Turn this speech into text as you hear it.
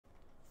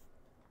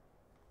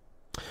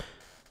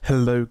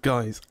Hello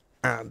guys,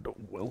 and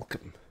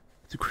welcome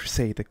to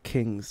Crusader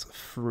Kings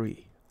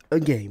 3,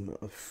 a Game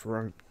of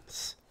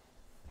Thrones.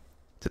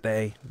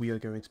 Today we are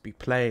going to be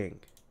playing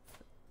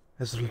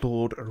as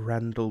Lord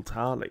Randyll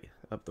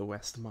of the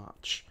West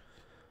March.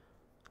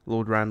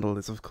 Lord Randyll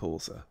is of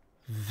course a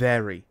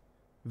very,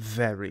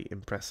 very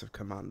impressive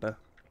commander,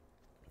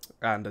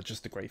 and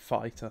just a great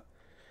fighter,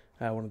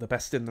 one of the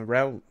best in the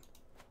realm.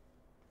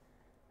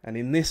 And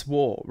in this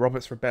war,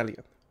 Robert's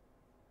Rebellion,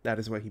 that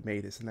is where he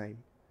made his name.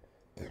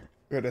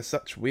 And as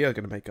such, we are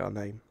going to make our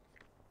name.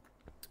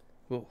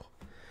 Oh,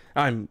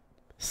 I'm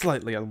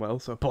slightly unwell,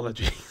 so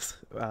apologies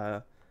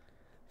for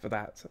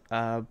that.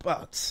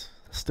 But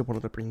I still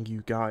wanted to bring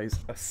you guys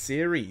a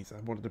series.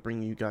 I wanted to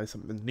bring you guys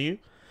something new.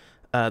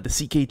 The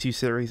CK2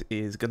 series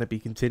is going to be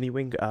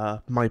continuing.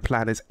 My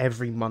plan is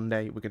every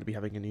Monday we're going to be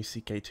having a new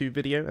CK2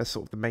 video as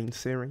sort of the main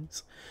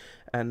series.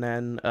 And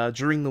then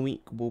during the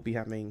week we'll be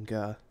having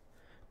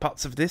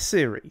parts of this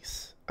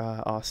series,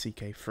 our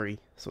CK3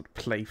 sort of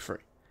playthrough.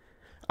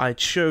 I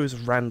chose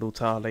Randyll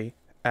Tarly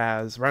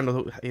as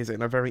Randyll is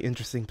in a very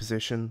interesting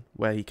position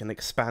where he can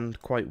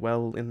expand quite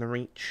well in the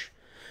Reach,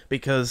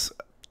 because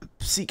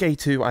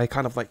CK2 I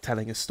kind of like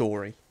telling a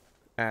story,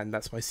 and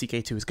that's why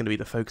CK2 is going to be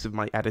the focus of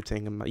my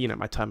editing and my,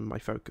 my time and my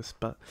focus.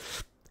 But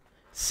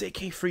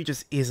CK3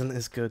 just isn't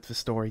as good for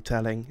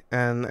storytelling,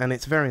 and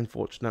it's very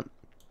unfortunate.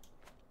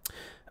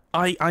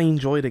 I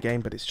enjoy the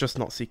game, but it's just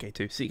not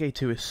CK2.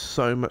 CK2 is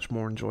so much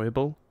more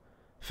enjoyable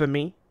for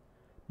me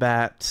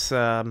that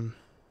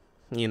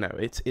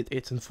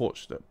it's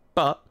unfortunate,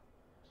 but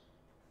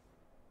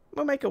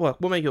we'll make it work.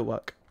 We'll make it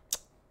work.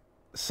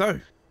 So,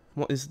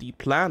 what is the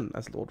plan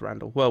as Lord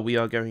Randyll? Well, we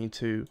are going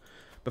to,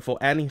 before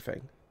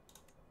anything,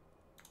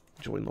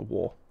 join the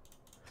war,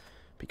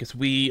 because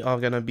we are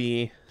going to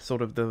be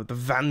sort of the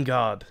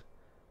vanguard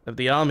of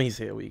the armies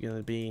here. We're going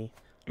to be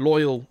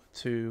loyal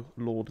to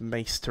Lord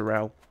Mace,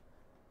 who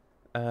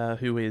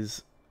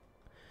is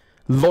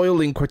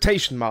loyal in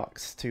quotation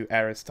marks to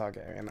Aerys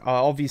Targaryen.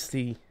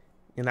 Obviously,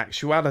 in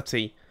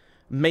actuality,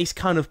 Mace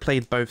kind of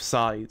played both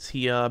sides.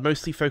 He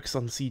mostly focused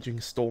on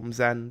sieging Storm's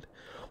End,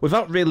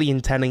 without really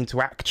intending to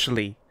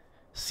actually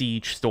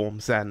siege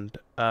Storm's End,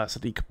 so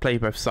that he could play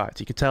both sides.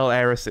 You could tell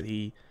Aerys that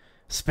he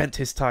spent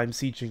his time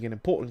sieging an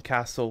important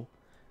castle,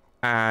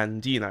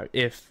 and,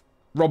 if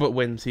Robert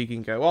wins, he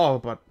can go, oh,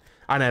 but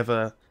I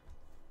never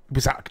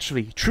was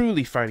actually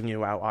truly fighting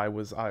you out. I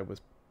was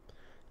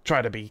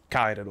trying to be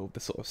kind and all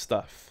this sort of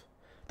stuff.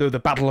 Though the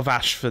Battle of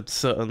Ashford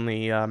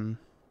certainly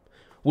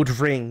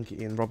would ring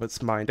in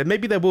Robert's mind. And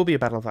maybe there will be a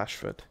Battle of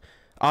Ashford.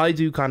 I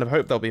do kind of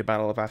hope there'll be a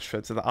Battle of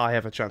Ashford so that I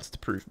have a chance to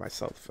prove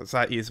myself, as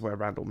that is where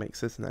Randyll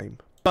makes his name.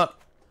 But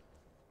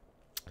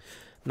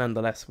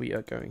nonetheless, we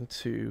are going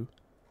to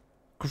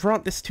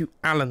grant this to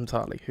Alan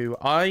Tarly, who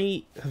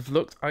I have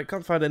looked. I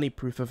can't find any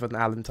proof of an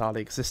Alan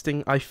Tarly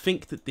existing. I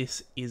think that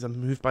this is a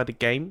move by the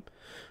game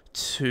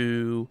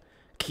to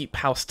keep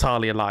House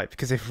Tarly alive,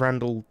 because if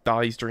Randyll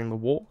dies during the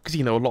war, because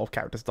a lot of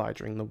characters die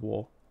during the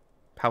war,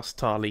 House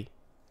Tarly.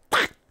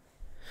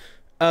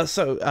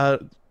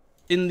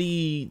 In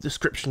the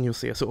description you'll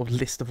see a sort of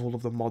list of all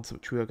of the mods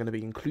which we are going to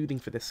be including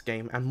for this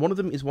game, and one of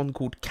them is one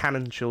called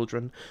Canon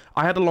Children.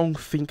 I had a long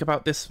think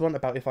about this one,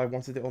 about if I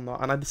wanted it or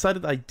not, and I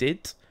decided I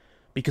did,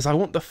 because I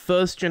want the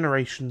first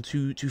generation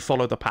to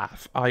follow the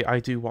path. I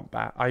do want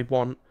that. I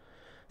want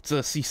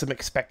to see some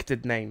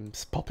expected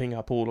names popping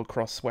up all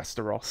across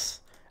Westeros,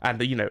 and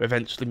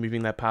eventually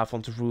moving their path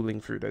onto ruling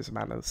through those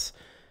manors.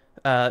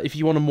 If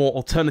you want a more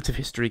alternative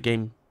history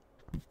game,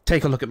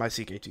 take a look at my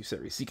CK2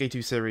 series.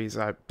 CK2 series,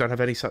 I don't have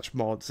any such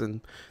mods,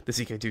 and the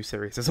CK2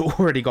 series has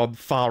already gone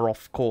far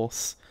off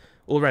course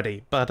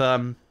already. But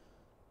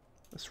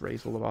let's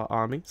raise all of our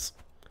armies,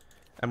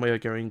 and we are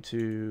going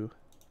to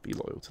be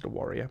loyal to the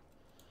warrior.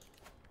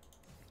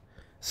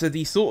 So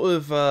the sort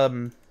of I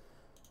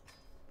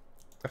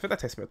think that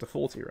takes me up to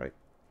 40, right?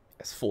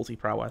 Yes, 40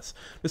 prowess.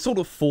 The sort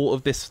of thought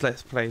of this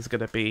let's play is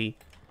going to be,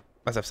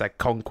 as I've said,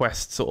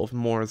 conquest, sort of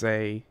more as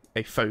a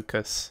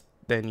focus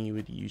than you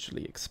would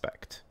usually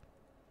expect.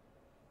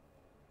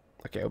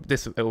 Okay,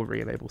 it will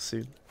re-enable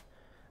soon,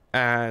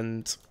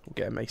 and we'll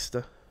get a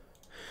maester.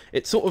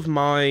 It's sort of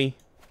my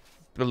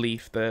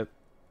belief that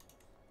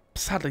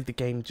sadly the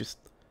game just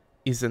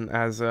isn't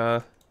as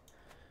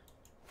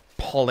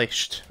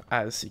polished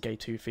as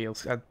CK2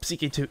 feels.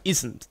 CK2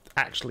 isn't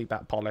actually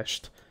that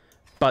polished,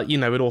 but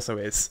it also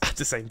is at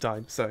the same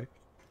time. So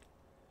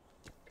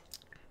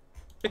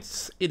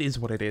it is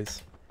what it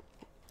is.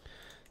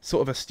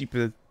 Sort of a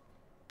stupid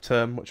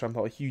term, which I'm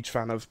not a huge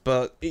fan of,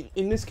 but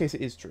in this case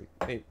it is true.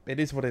 It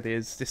is what it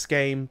is. This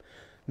game,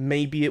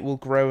 maybe it will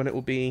grow and it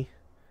will be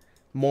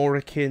more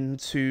akin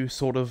to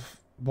sort of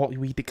what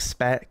we'd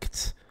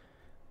expect.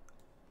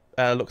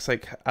 Looks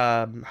like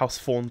House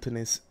Thornton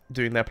is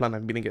doing their plan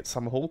on meeting at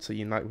Summerhall to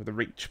unite with the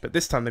Reach, but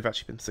this time they've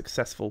actually been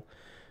successful,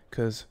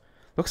 because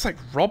looks like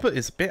Robert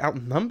is a bit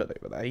outnumbered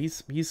over there.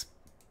 He's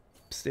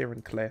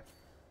steering clear.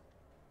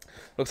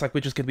 Looks like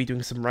we're just going to be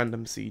doing some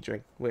random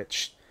sieging,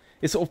 which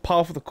is sort of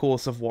par for the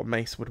course of what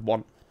Mace would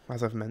want,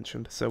 as I've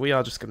mentioned. So we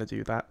are just going to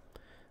do that.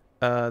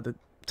 The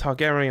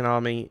Targaryen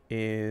army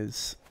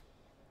is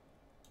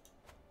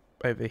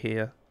over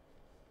here,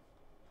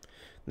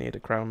 near the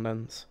Crown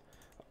Lands.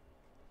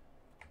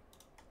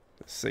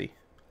 Let's see.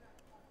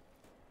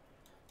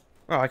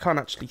 Oh, I can't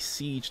actually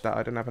siege that.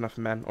 I don't have enough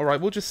men. All right,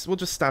 we'll just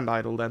stand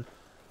idle then.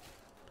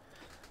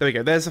 There we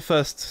go. There's the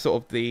first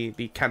sort of the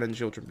Canon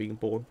children being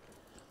born.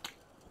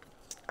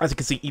 As you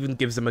can see, even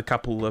gives them a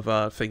couple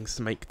of things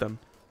to make them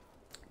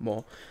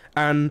more.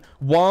 And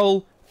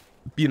while,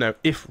 you know,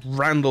 if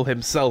Randyll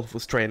himself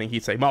was training,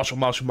 he'd say, Marshal,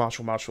 Marshal,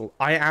 Marshal, Marshal.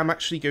 I am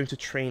actually going to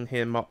train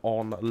him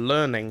on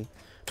learning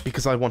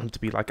because I want him to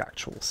be like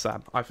actual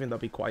Sam. I think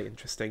that'd be quite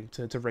interesting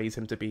to raise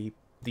him to be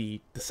the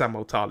Sam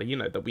Otali, you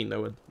know, that we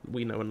know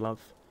and love.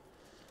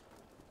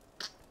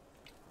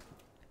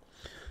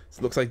 So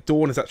it looks like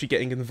Dawn is actually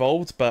getting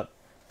involved, but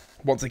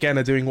once again,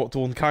 they're doing what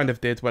Dawn kind of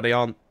did, where they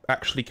aren't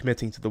actually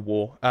committing to the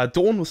war.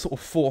 Dawn was sort of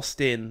forced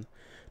in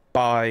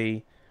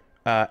by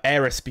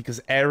Aerys, because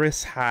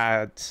Aerys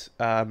had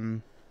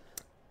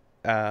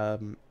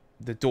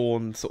the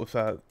Dawn sort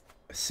of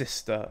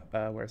sister,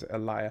 where is it,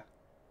 Elia?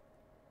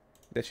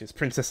 There she is,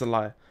 Princess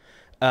Elia.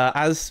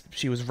 As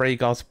she was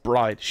Rhaegar's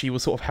bride, she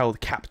was sort of held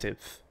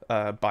captive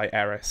by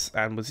Aerys,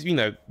 and was, you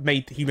know,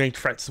 he made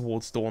threats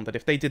towards Dawn that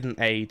if they didn't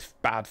aid,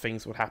 bad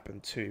things would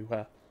happen to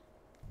her.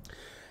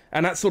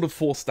 And that sort of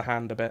forced the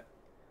hand a bit.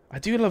 I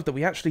do love that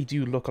we actually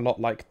do look a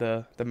lot like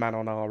the man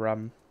on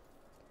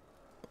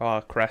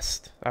our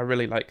crest. I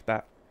really like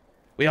that.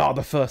 We are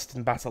the first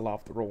in battle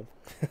after all.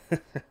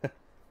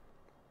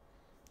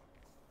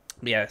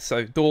 Yeah,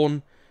 so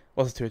Dawn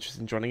wasn't too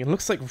interested in joining. It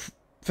looks like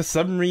for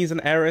some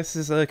reason Aerys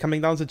is coming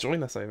down to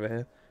join us over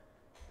here.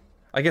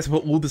 I guess we're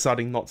all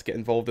deciding not to get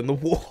involved in the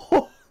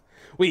war.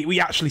 we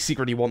actually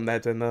secretly want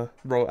Ned and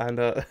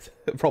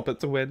Robert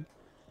to win.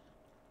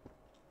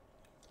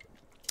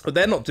 But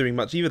they're not doing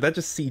much either. They're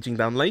just sieging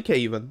down Lake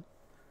Haven.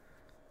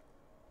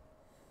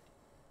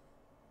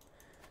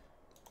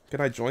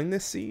 Can I join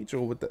this siege,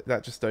 or would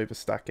that just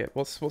overstack it?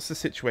 What's the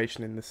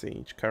situation in the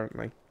siege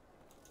currently?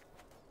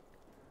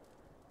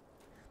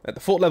 The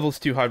fort level's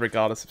too high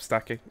regardless of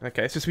stacking.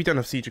 Okay, it's just we don't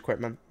have siege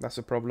equipment. That's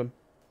a problem.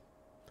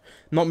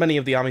 Not many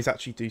of the armies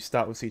actually do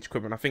start with siege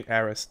equipment. I think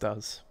Aerys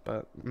does,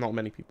 but not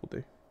many people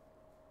do.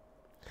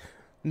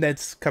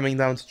 Ned's coming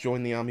down to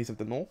join the armies of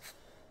the north.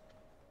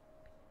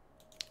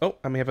 Oh,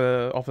 and we have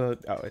a offer.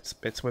 Oh,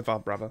 it's with our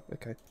brother.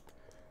 Okay,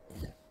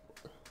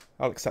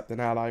 I'll accept an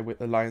ally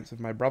with alliance with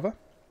my brother.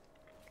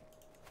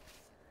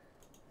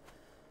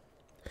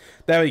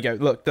 There we go.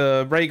 Look,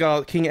 the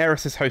Rhaegar King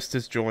Aerys' host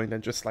has joined,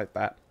 and just like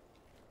that,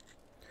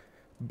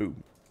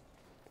 boom,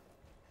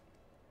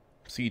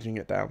 sieging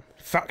it down.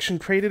 Faction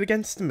created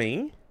against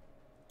me.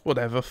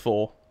 Whatever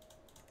for.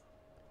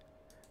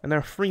 And there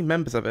are 3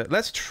 members of it.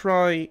 Let's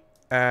try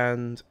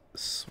and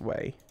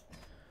sway.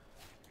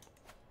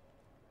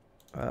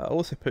 I'll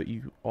also put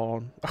you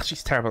on... Oh,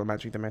 she's terrible at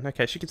managing them in.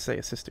 Okay, she could stay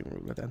assisting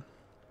ruler then.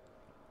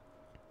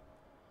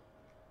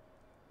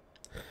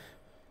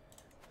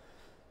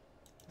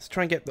 Let's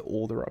try and get the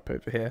order up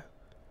over here.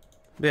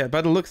 Yeah,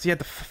 by the looks, yeah,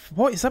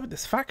 what is up with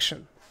this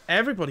faction?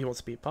 Everybody wants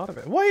to be a part of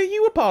it. Why are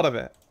you a part of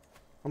it?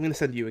 I'm going to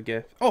send you a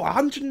gift. Oh,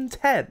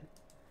 110!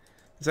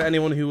 Is there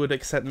anyone who would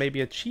accept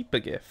maybe a cheaper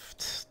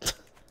gift?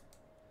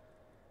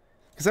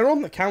 Because they're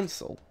on the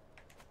council.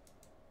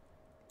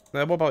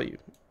 What about you?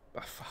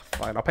 Oh,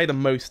 fine, I'll pay the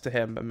most to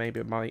him, but maybe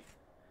it might...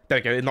 There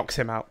we go, it knocks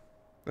him out.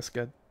 That's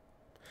good.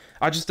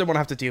 I just don't want to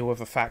have to deal with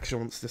a faction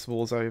once this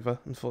war's over,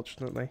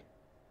 unfortunately.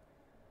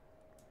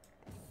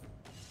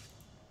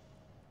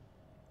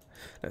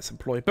 Let's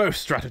employ both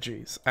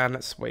strategies, and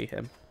let's sway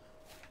him.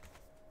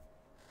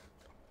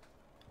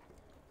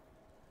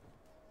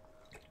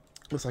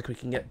 Looks like we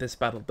can get this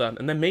battle done,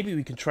 and then maybe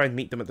we can try and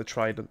meet them at the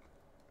Trident.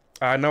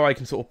 I know I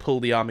can sort of pull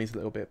the armies a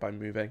little bit by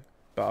moving,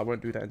 but I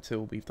won't do that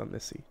until we've done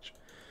this siege.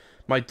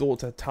 My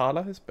daughter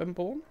Tala has been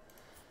born.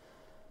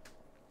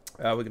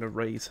 We're going to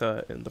raise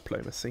her in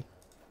diplomacy.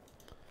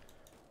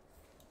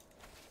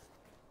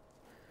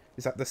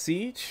 Is that the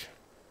siege?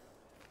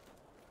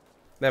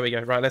 There we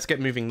go. Right, let's get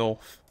moving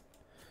north.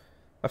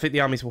 I think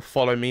the armies will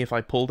follow me if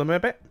I pull them a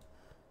bit.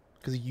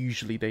 Because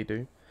usually they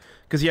do.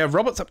 Because, yeah,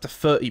 Robert's up to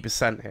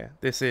 30% here.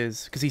 This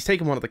is... Because he's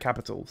taken one of the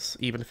capitals,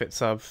 even if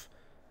it's of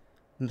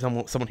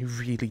someone who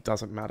really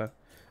doesn't matter.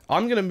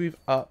 I'm going to move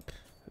up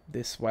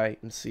this way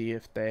and see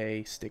if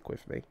they stick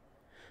with me.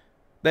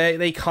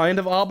 They kind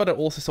of are, but they're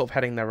also sort of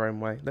heading their own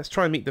way. Let's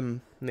try and meet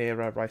them near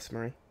Rice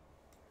Marie.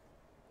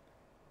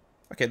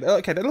 Okay,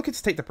 they're looking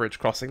to take the bridge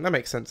crossing. That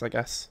makes sense, I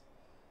guess.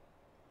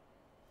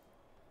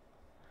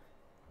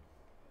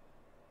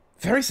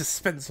 Very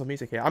suspenseful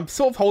music here. I'm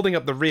sort of holding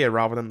up the rear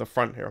rather than the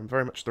front here. I'm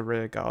very much the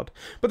rear guard.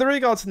 But the rear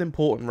guard's an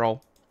important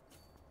role.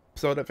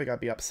 So I don't think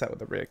I'd be upset with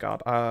the rear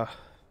guard.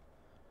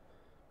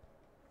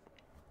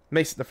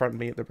 Mace at the front,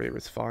 me at the rear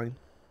is fine.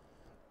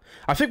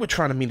 I think we're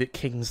trying to meet at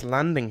King's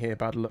Landing here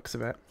by the looks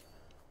of it.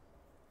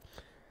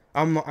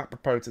 I'm not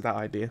apropos to that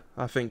idea.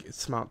 I think it's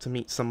smart to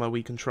meet somewhere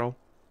we control.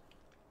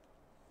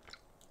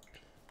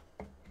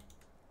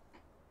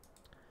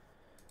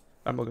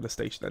 I'm not going to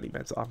station any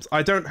men's arms.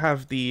 I don't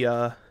have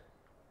the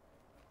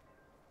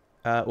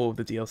All of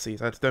the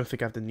DLCs. I don't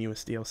think I have the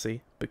newest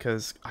DLC,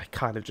 because I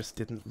kind of just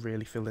didn't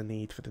really feel the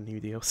need for the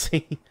new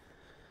DLC.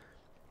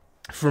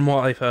 From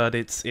what I've heard,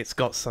 it's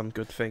got some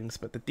good things,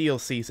 but the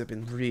DLCs have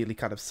been really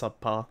kind of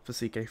subpar for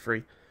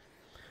CK3.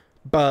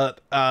 But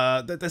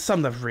there's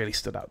some that have really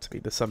stood out to me.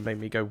 There's some made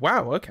me go,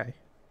 wow, okay.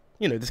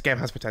 You know, this game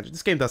has potential.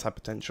 This game does have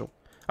potential.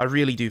 I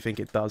really do think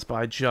it does, but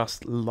I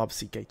just love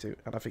CK2,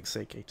 and I think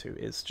CK2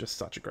 is just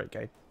such a great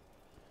game.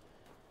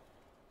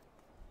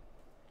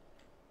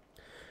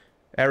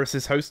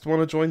 Eris's host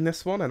want to join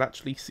this one and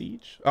actually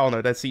siege? Oh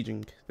no, they're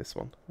sieging this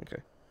one.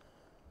 Okay.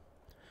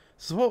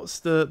 So what's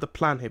the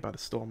plan here by the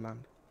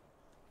Stormland?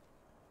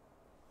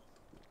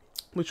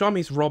 Which army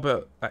is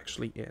Robert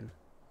actually in?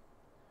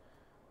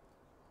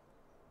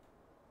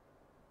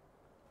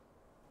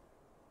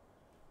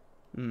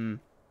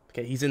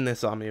 Okay, he's in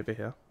this army over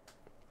here.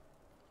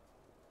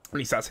 At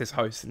least that's his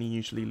host, and he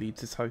usually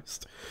leads his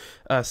host.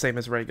 Same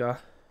as Rhaegar.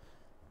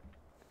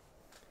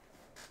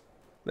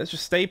 Let's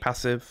just stay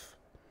passive.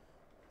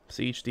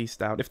 Siege these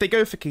down. If they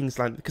go for King's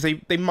Landing, because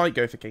they might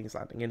go for King's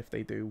Landing, and if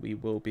they do, we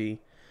will be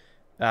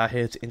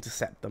here to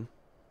intercept them.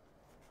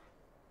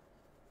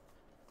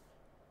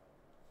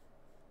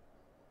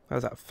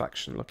 How's that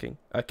faction looking?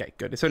 Okay,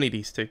 good. It's only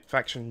these two.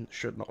 Faction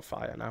should not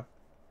fire now.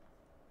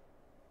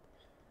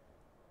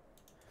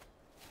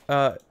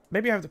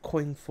 Maybe I have the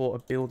coin for a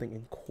building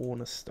in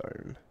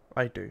Cornerstone.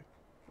 I do.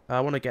 I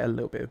want to get a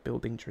little bit of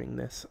building during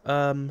this.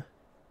 Some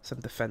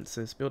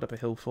defences. Build up a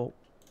hill fort.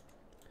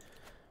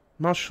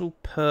 Martial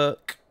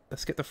perk.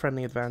 Let's get the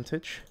friendly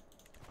advantage.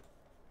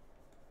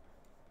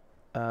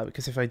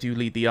 Because if I do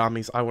lead the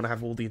armies, I want to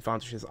have all the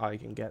advantages I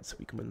can get so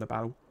we can win the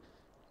battle.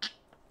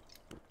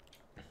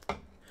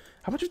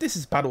 How much of this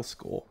is battle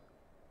score?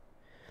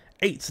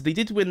 8. So they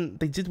did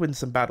win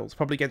some battles,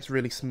 probably against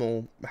really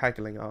small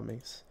haggling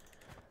armies.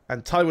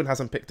 And Tywin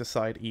hasn't picked a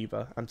side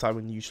either, and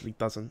Tywin usually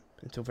doesn't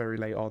until very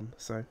late on,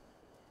 so.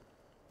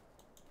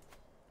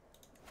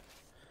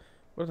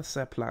 What is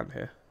their plan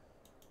here?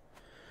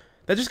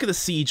 They're just gonna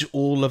siege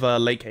all of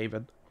Lake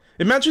Haven.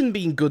 Imagine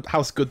being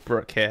House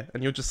Goodbrook here,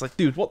 and you're just like,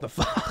 dude, what the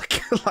fuck?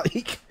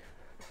 Like,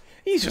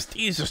 he's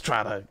just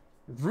trying to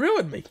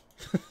ruin me.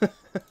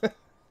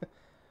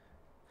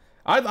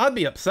 I'd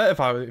be upset if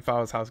I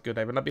was House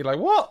Goodhaven. I'd be like,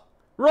 what?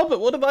 Robert,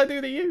 what did I do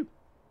to you?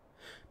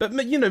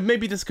 But, you know,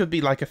 maybe this could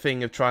be like a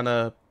thing of trying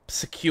to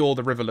secure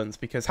the Riverlands,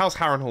 because House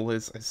Harrenhal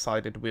is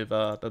sided with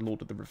the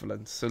Lord of the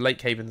Riverlands, so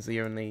Lake Haven's the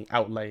only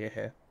outlayer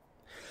here.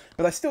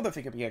 But I still don't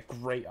think it'd be a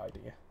great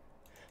idea.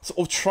 Sort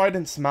of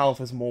Trident's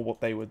Mouth is more what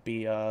they would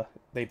be,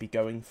 they'd be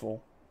going for.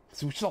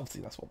 So, which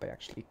obviously that's what they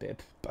actually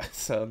did. But,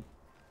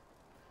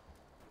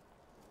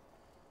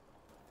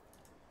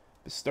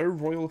 bestow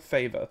royal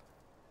favour.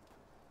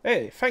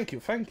 Hey, thank you,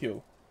 thank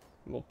you.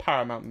 Lord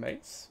Paramount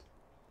Mace.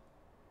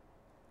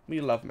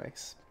 We love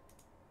Mace.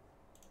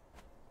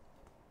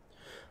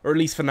 Or at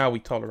least for now we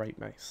tolerate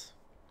Mace.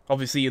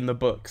 Obviously in the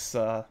books,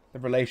 the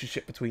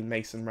relationship between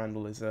Mace and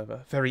Randyll is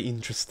a very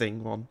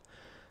interesting one.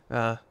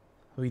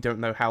 We don't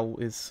know how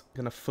it's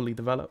going to fully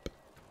develop.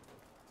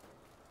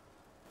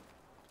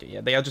 Okay,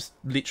 yeah, they are just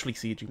literally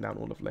sieging down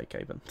all of Lake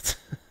Haven.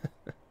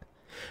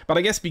 But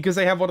I guess because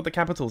they have one of the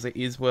capitals, it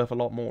is worth a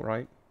lot more,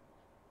 right?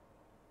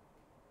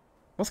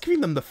 What's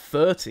giving them the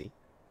 30?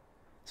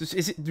 So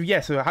is it?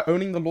 Yeah, so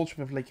owning the Lordship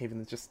of Lake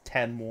Haven is just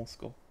 10 more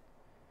score.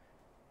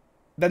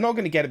 They're not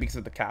going to get it because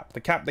of the cap.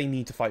 The cap, they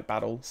need to fight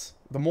battles.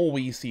 The more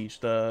we siege,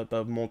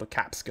 the more the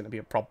cap's going to be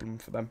a problem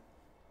for them.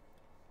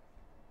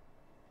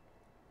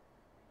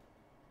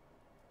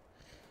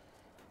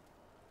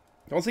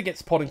 Once it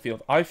gets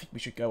Poddingfield, I think we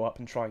should go up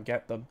and try and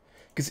get them.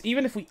 Because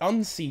even if we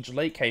unsiege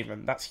Lake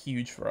Haven, that's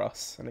huge for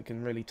us, and it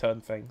can really turn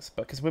things.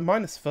 But because we're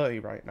minus 30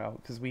 right now,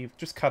 because we've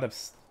just kind of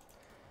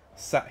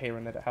sat here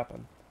and let it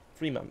happen.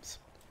 3 months.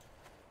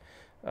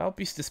 I'll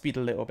boost the speed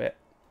a little bit,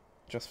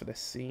 just for this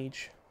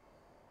siege.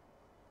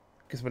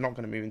 Because we're not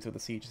going to move until the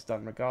siege is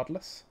done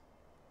regardless.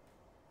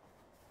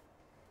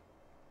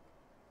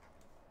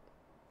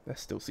 They're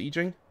still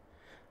sieging.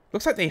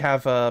 Looks like they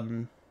have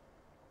some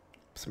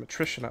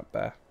attrition up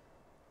there.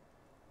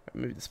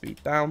 Move the speed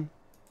down.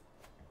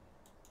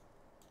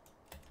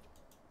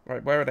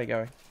 Right, where are they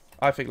going?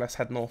 I think let's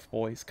head north,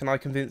 boys. Can I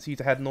convince you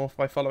to head north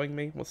by following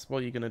me? What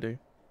are you going to do?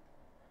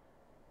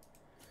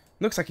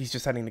 Looks like he's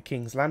just heading to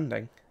King's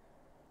Landing.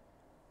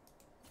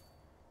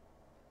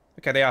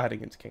 Okay, they are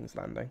heading into King's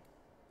Landing.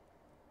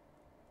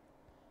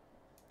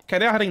 Okay,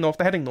 they are heading north.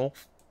 They're heading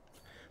north.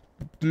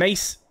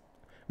 Mace.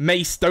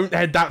 Mace, don't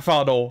head that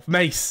far north.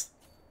 Mace.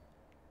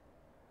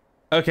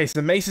 Okay,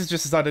 so Mace has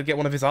just decided to get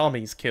one of his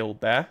armies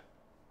killed there.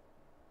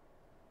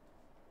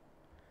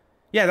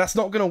 Yeah, that's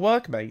not going to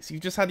work, Mace.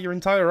 You've just had your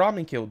entire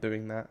army killed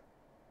doing that.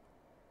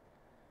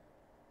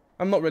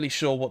 I'm not really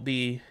sure what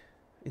the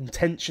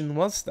intention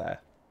was there.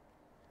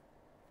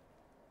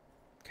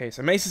 Okay,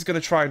 so Mace is going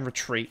to try and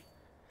retreat.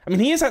 I mean,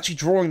 he is actually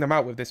drawing them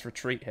out with this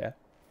retreat here.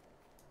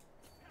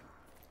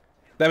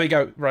 There we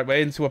go. Right,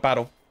 we're into a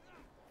battle.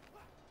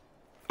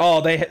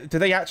 Oh, do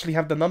they actually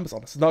have the numbers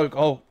on us? No,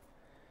 oh.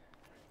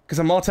 Because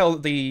the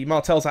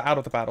Martells are out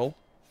of the battle.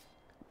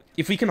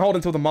 If we can hold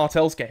until the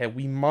Martells get here,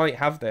 we might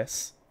have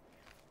this.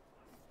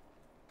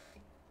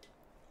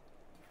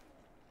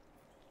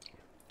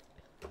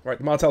 Right,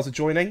 the Martells are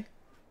joining.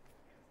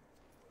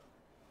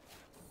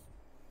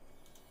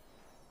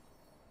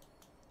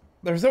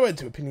 There's no end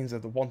to opinions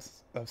of the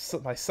wants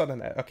of my son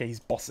in it. Okay, he's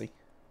bossy.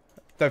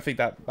 Don't think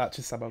that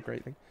matches somehow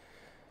greatly.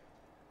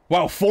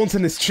 Wow,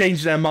 Thornton has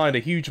changed their mind. A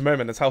huge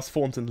moment as House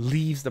Thornton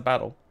leaves the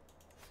battle.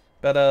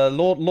 But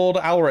Lord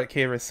Alric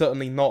here is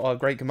certainly not a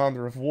great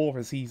commander of war,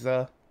 as he's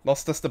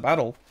lost us the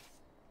battle.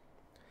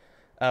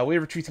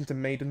 We're retreating to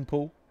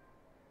Maidenpool.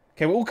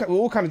 Okay, we're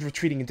all kind of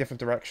retreating in different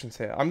directions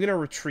here. I'm gonna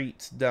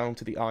retreat down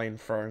to the Iron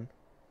Throne.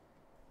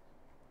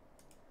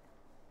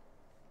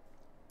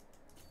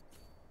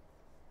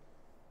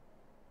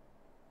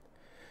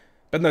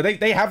 But no,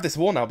 they have this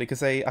war now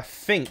because I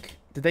think...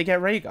 Did they get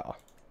Rhaegar?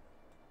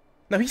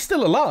 No, he's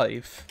still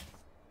alive.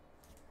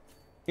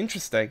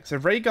 Interesting. So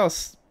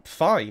Rhaegar's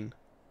fine.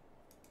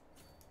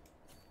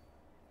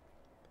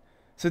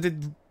 So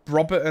did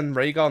Robert and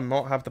Rhaegar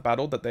not have the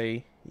battle that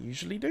they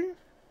usually do?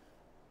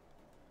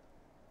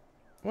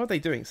 What are they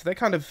doing? So they're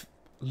kind of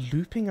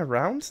looping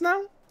around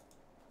now?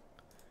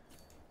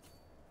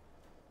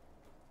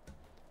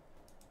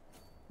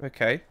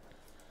 Okay.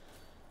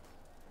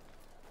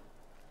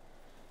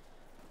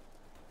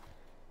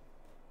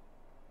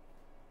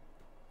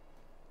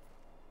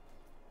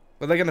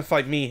 Well, they're going to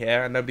fight me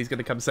here, and nobody's going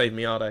to come save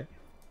me, are they?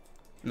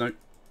 Nope.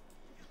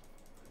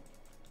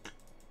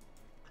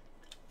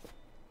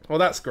 Well,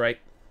 that's great.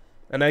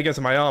 And there goes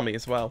my army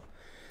as well.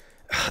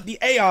 The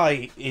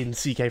AI in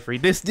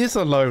CK3, this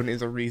alone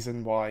is a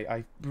reason why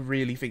I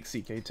really think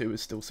CK2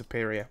 is still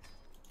superior.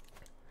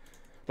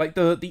 Like,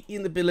 the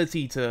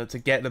inability to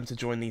get them to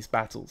join these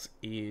battles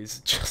is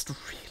just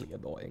really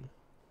annoying.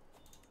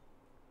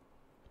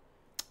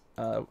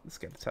 Let's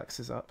get the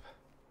taxes up.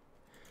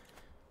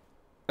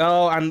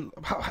 Oh, and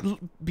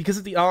because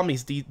of the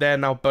armies, they're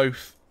now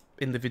both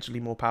individually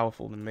more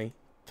powerful than me.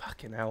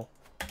 Fucking hell.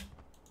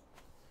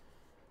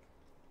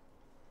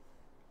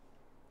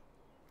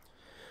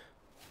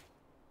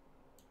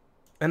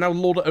 And now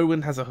Lord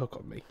Owen has a hook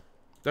on me.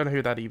 Don't know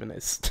who that even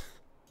is.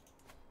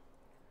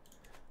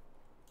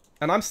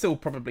 And I'm still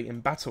probably in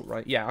battle,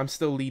 right? Yeah, I'm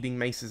still leading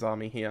Mace's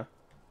army here.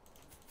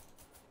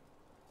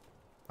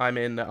 I'm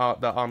in the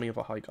army of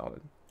a High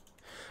Garden.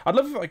 I'd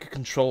love if I could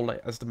control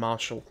it as the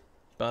Marshal,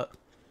 but...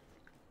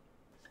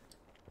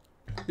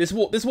 This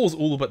war's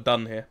all but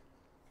done here.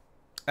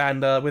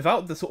 And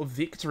without the sort of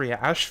victory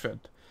at Ashford,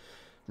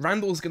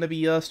 Randyll's going to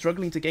be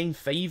struggling to gain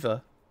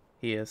favour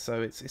here.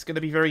 So it's going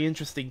to be very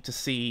interesting to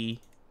see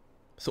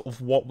sort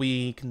of what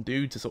we can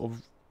do to sort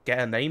of get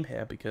a name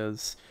here,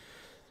 because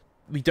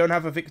we don't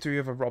have a victory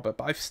over Robert,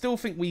 but I still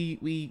think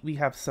we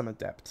have some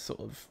adept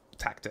sort of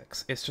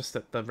tactics. It's just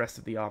that the rest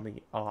of the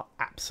army are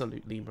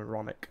absolutely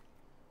moronic.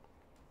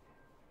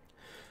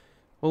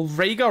 Well,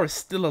 Rhaegar is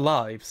still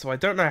alive, so I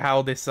don't know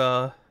how this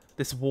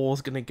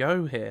war's gonna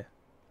go here.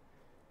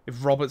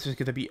 If Robert's just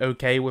gonna be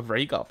okay with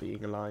Rhaegar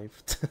being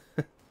alive.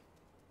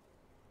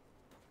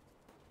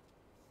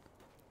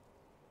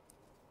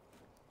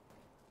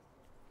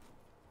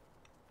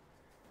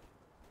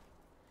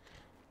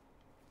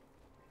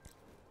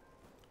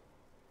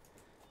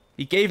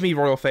 He gave me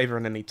royal favour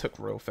and then he took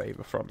royal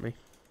favour from me.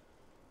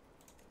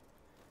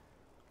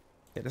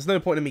 Yeah, there's no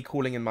point in me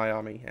calling in my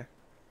army here.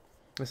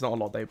 There's not a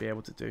lot they'd be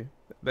able to do.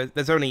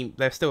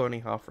 They're still only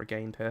half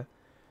regained here.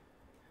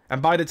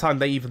 And by the time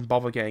they even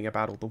bother getting a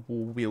battle, the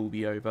war will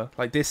be over.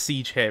 Like, this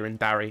siege here in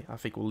Barry, I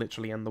think will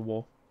literally end the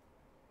war.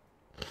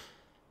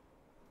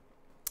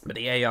 But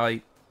the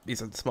AI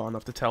isn't smart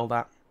enough to tell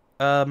that.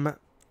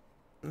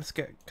 Let's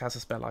get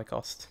Casus Belli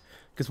cost.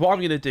 Because what I'm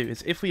going to do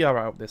is, if we are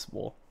out this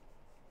war,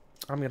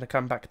 I'm going to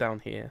come back down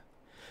here.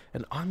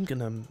 And I'm going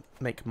to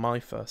make my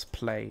first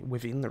play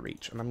within the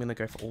Reach. And I'm going to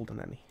go for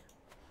Aldenenny.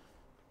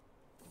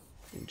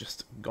 And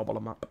just gobble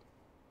them up.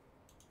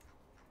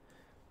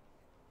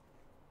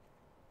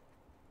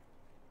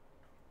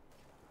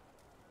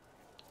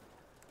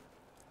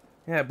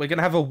 Yeah, we're going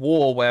to have a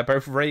war where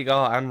both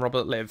Rhaegar and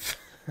Robert live.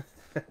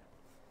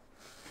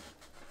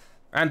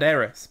 And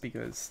Aerys,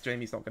 because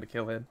Jaime's not going to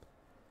kill him.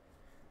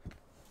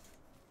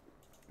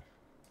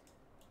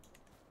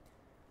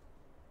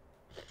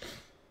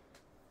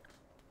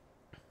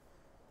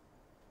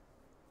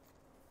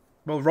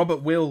 Well,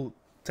 Robert will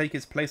take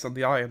his place on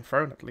the Iron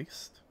Throne, at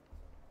least.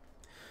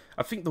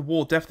 I think the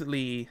war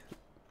definitely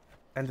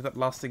ended up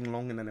lasting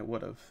longer than it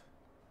would have.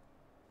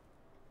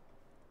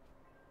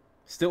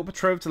 Still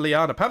betrothed to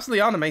Lyanna. Perhaps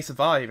Lyanna may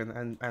survive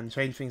and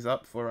change things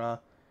up for,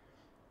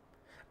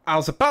 I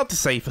was about to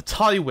say for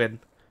Tywin,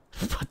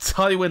 but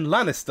Tywin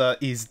Lannister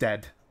is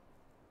dead.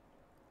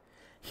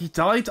 He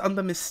died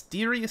under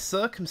mysterious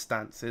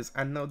circumstances,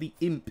 and now the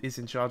Imp is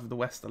in charge of the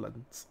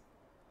Westerlands.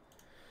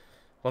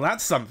 Well,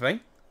 that's something.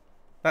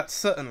 That's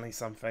certainly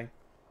something.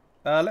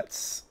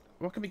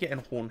 What can we get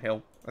in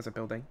Hornhill as a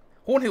building?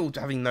 Hornhill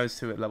having those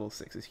two at level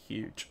 6 is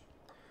huge.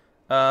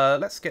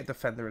 Let's get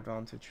Defender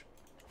advantage.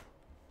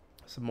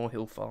 Some more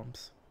hill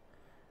farms.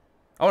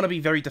 I want to be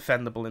very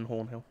defendable in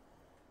Hornhill.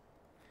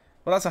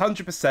 Well, that's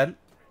 100%,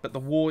 but the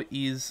war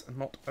is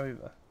not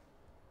over.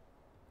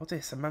 What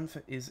is?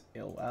 Samantha is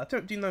ill.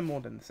 Don't do no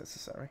more than is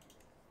necessary.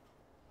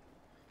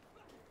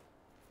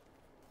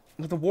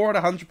 With the war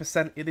at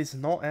 100%, it is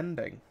not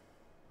ending.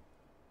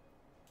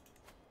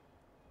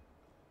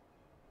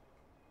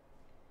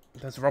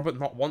 Does Robert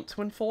not want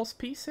to enforce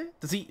peace here?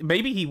 Does he?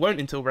 Maybe he won't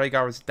until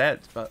Rhaegar is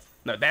dead, but...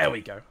 No, there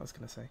we go, I was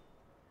going to say.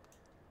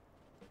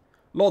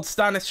 Lord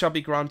Stannis shall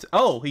be granted...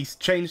 Oh, he's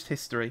changed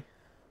history.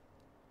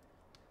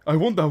 I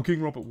wonder how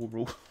King Robert will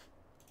rule.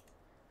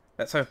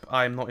 Let's hope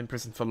I am not in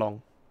prison for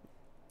long.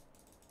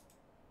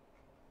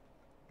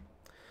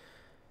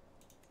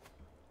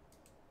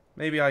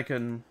 Maybe I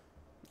can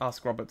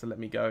ask Robert to let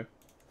me go.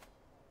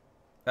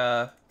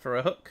 For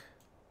a hook?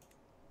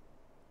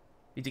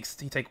 He'd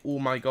take all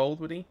my gold,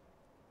 would he?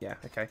 Yeah,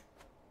 okay.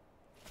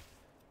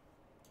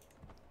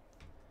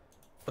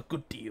 A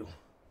good deal.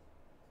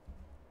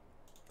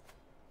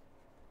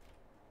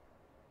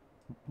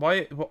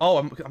 Why? Oh,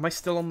 am I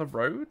still on the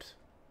road?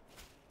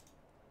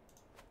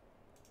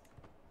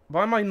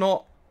 Why am I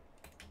not...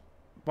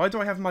 Why do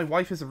I have my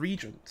wife as a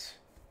regent?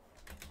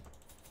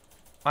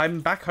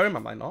 I'm back home,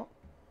 am I not?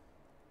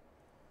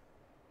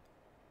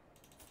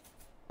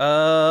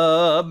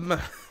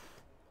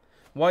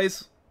 Why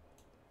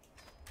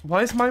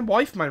is my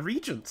wife my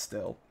regent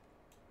still?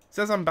 It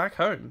says I'm back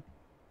home.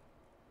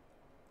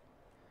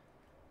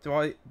 Do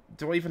I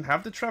even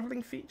have the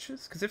traveling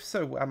features? Because if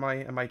so, am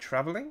I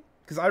traveling?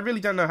 Because I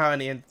really don't know how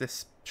any of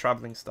this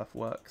traveling stuff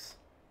works.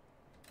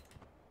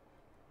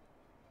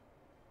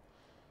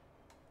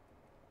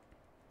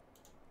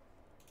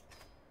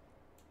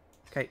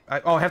 Okay,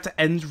 I have to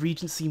end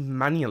Regency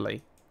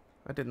manually.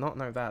 I did not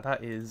know that.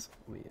 That is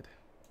weird.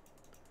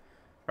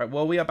 Right,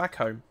 well, we are back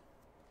home.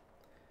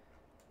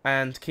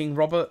 And King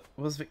Robert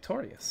was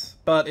victorious.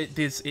 But it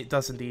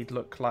does indeed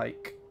look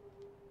like...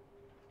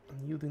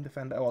 Unyielding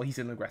defender. Oh, well, he's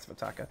an aggressive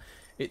attacker.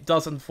 It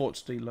does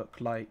unfortunately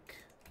look like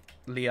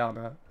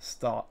Lyanna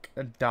Stark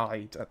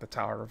died at the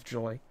Tower of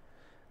Joy.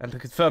 And to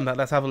confirm that,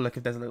 let's have a look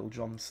if there's a little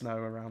Jon Snow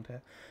around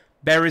here.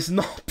 There is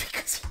not,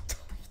 because he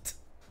died.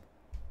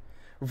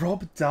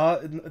 Rob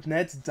died.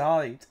 Ned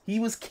died. He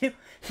was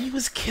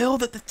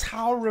killed at the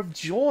Tower of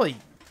Joy.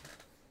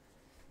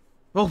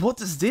 Well, what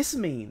does this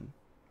mean?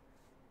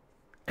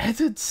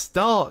 Eddard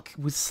Stark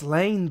was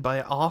slain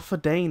by Arthur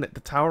Dayne at the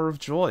Tower of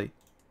Joy.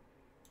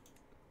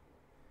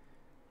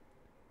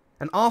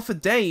 And Arthur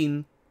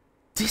Dayne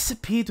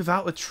disappeared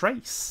without a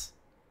trace.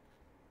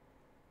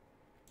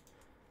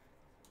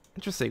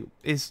 Interesting.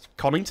 Is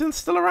Connington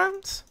still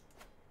around?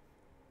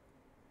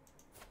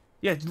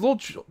 Yeah,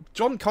 Lord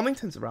John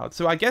Connington's around.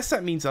 So I guess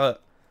that means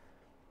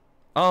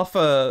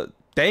Arthur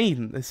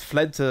Dayne has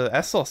fled to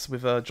Essos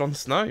with Jon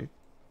Snow.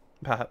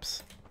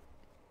 Perhaps.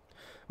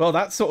 Well,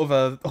 that's sort of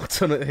a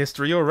alternate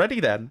history already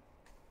then.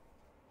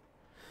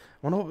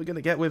 Wonder what we're going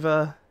to get with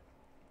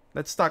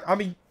Ned Stark. I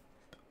mean...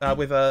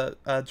 with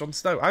Jon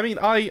Snow. I mean,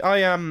 I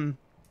am...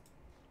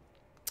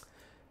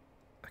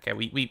 Okay,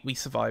 we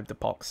survived the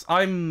pox.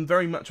 I'm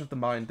very much of the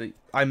mind that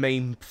I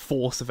may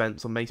force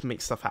events or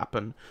make stuff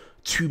happen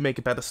to make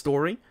a better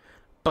story.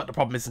 But the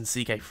problem is in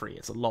CK3,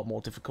 it's a lot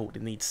more difficult.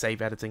 It needs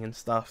save editing and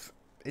stuff.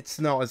 It's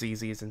not as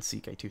easy as in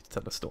CK2 to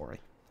tell a story.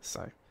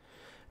 So,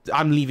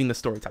 I'm leaving the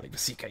storytelling for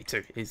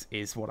CK2,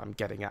 is what I'm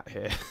getting at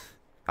here.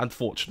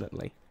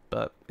 Unfortunately.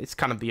 But it's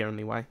kind of the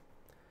only way.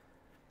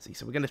 See,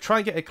 so we're going to try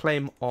and get a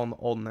claim on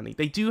Aldney.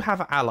 They do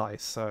have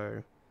allies,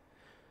 so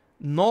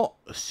not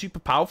super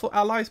powerful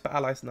allies, but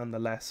allies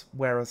nonetheless.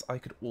 Whereas I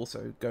could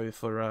also go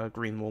for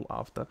Greenwall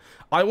after.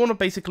 I want to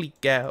basically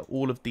get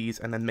all of these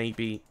and then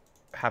maybe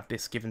have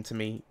this given to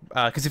me.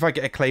 Because if I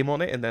get a claim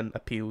on it and then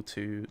appeal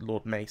to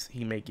Lord Mace,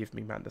 he may give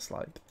me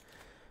Manderslide.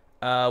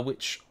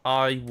 Which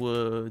I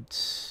would...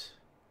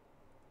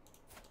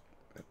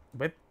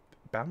 We're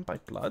bound by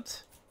blood?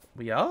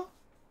 We are?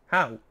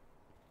 How?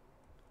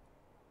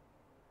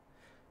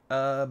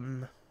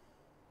 I'm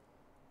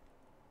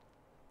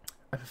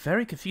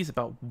very confused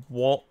about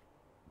what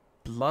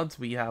bloods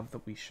we have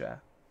that we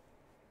share.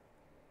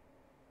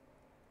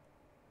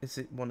 Is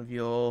it one of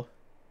your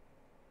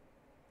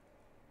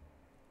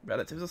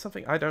relatives or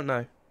something? I don't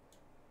know.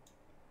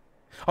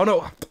 Oh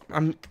no,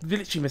 I'm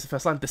literally missing the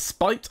first line.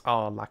 Despite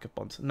our lack of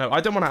bonds. No, I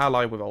don't want to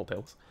ally with Old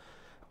Hills.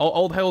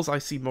 Old Hills I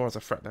see more as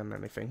a threat than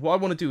anything. What I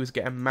want to do is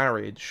get a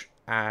marriage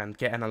and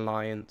get an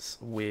alliance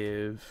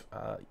with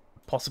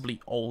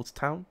possibly Old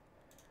Town.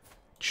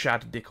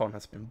 Chad Dickon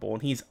has been born.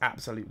 He's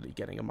absolutely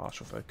getting a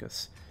martial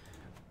focus.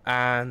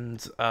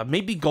 And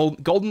maybe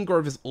Golden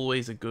Grove is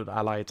always a good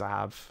ally to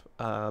have.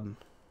 Yeah,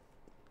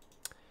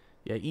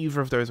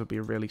 either of those would be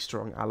a really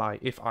strong ally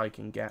if I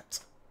can get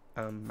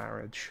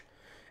marriage.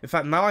 In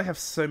fact, now I have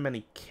so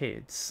many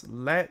kids.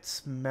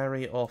 Let's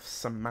marry off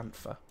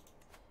Samantha,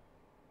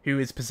 who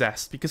is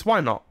possessed, because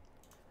why not?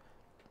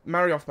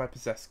 Marry off my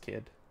possessed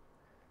kid.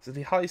 So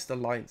the highest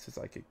alliances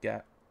I could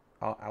get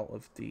are out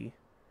of the...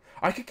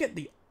 I could get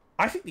the...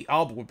 I think the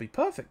Arbor would be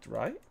perfect,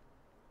 right?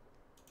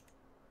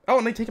 Oh,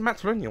 and they take a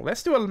matrilineal.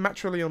 Let's do a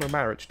matrilineal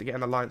marriage to get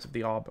an alliance with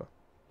the Arbor.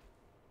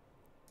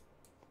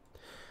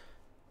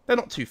 They're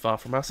not too far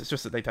from us, it's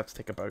just that they'd have to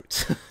take a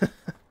boat.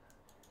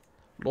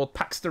 Lord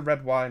Paxter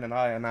Redwine and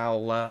I are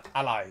now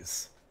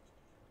allies.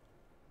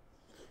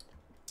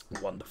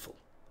 Wonderful.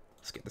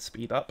 Let's get the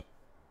speed up.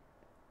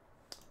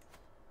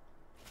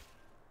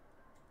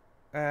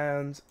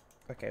 And,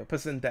 okay, we'll put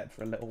us in debt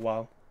for a little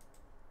while.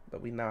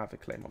 But we now have a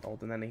claim on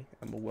Aldenenny,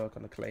 and we'll work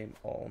on a claim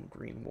on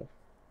Greenwall.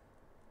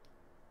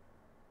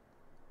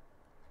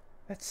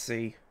 Let's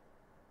see.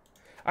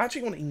 I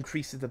actually want to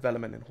increase the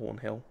development in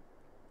Hornhill.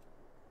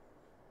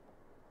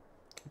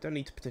 Don't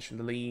need to petition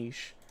the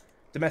liege.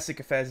 Domestic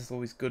affairs is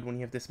always good when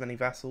you have this many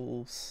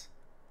vassals.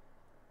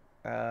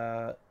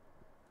 And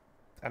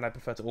I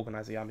prefer to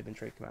organise the army than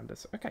trade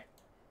commanders. Okay.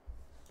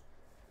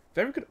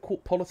 Very good at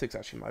court politics,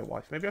 actually, my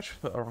wife. Maybe I should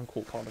put her on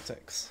court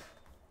politics.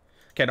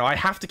 Okay, no, I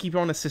have to keep her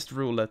on assist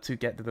ruler to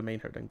get the domain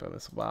holding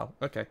bonus. Wow,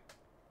 okay.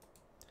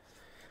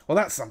 Well,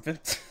 that's something.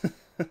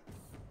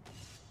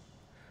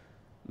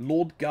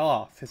 Lord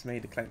Garth has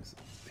made a claim.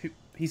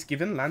 He's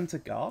given land to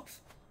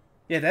Garth?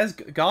 Yeah, there's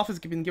Garth has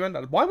given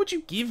land. Why would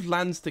you give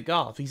lands to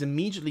Garth? He's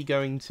immediately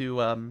going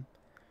to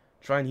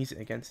try and use it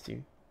against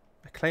you.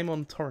 A claim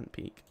on Torrent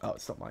Peak. Oh,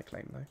 it's not my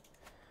claim, though.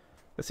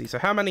 Let's see. So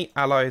how many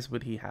allies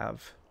would he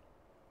have?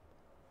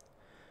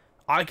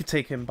 I could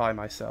take him by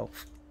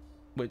myself,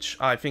 which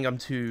I think I'm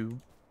too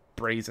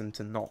brazen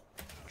to not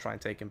try and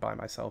take him by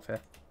myself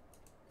here.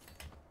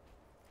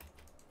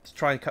 Let's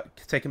try and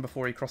take him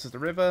before he crosses the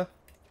river.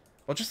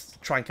 Or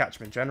just try and catch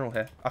him in general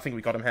here. I think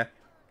we got him here.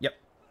 Yep.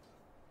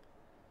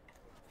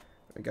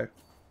 There we go.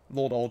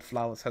 Lord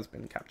Oldflowers has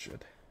been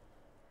captured.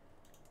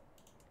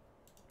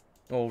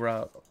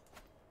 Or,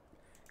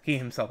 he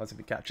himself hasn't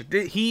been captured.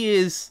 He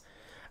is,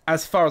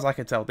 as far as I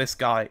can tell, this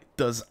guy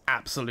does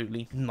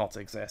absolutely not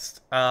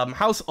exist.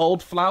 House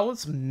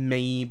Oldflowers,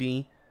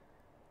 maybe.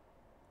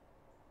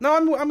 No,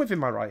 I'm within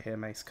my right here,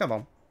 Mace. Come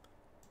on.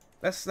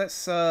 Let's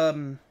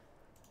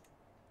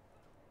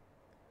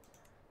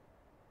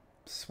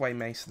sway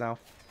Mace now.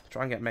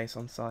 Try and get Mace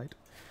on side.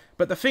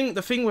 But the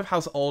thing with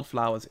House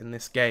Oldflowers in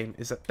this game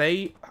is that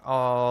they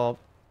are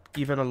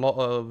given a lot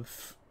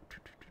of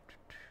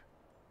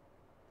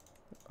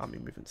army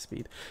movement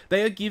speed.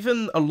 They are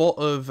given a lot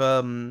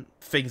of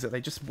things that they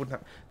just wouldn't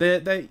have.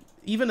 They're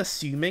even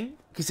assuming,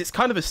 because it's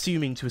kind of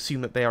assuming to assume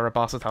that they are a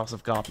bastard house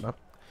of Gardner.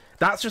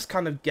 That's just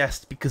kind of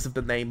guessed because of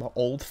the name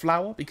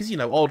Oldflower. Because, you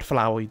know,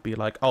 Oldflower, you'd be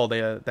like, oh,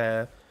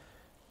 they're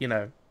you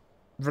know,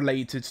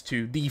 related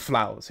to the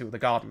Flowers, who are the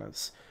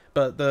gardeners.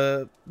 But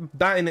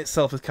that in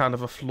itself is kind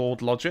of a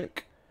flawed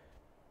logic,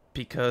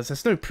 because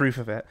there's no proof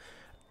of it.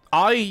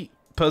 I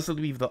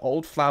personally believe that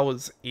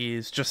Oldflowers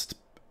is just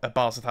a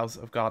bastard house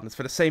of gardeners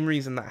for the same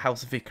reason that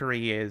House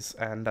Vickery is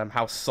and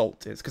House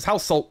Salt is, because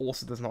House Salt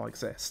also does not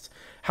exist.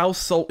 House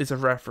Salt is a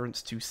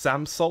reference to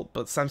Sam Salt,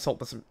 but Sam Salt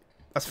doesn't,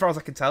 as far as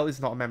I can tell, is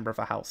not a member of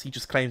a house. He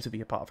just claims to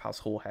be a part of House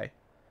Jorge.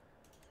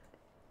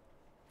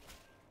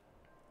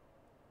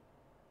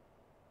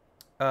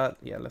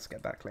 Yeah, let's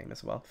get that claim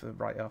as well for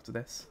right after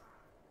this.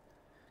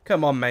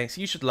 Come on, Mace,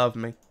 you should love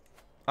me.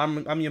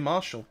 I'm your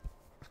marshal.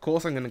 Of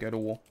course I'm gonna go to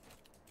war.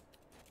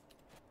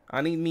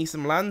 I need me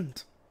some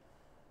land.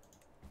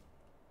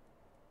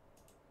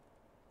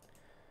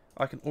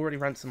 I can already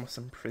ransom off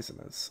some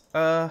prisoners.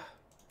 Oh,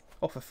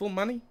 for full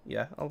money?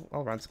 Yeah,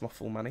 I'll ransom off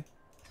full money.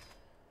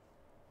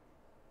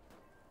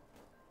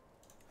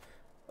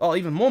 Oh,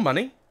 even more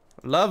money?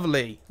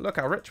 Lovely. Look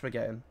how rich we're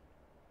getting.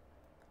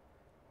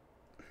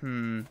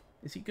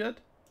 Is he good?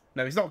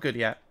 No, he's not good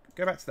yet.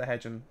 Go back to the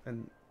hedge and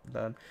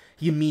learn.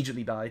 He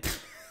immediately died.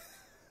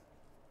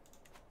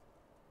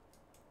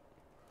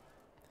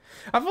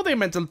 I thought they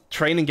meant to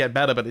train and get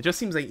better, but it just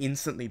seems they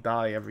instantly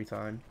die every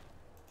time.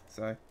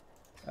 So,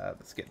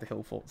 let's get the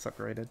hill forts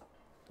upgraded.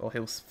 Or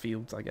hill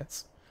fields, I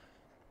guess.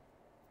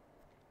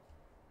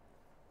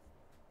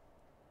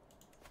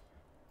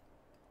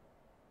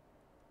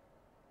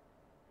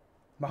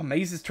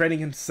 Mace is training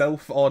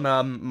himself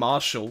on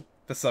Marshall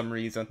for some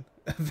reason.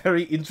 A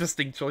very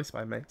interesting choice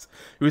by Mace,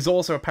 who is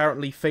also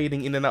apparently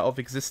fading in and out of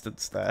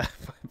existence there.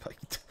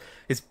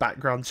 His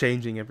background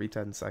changing every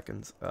 10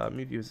 seconds.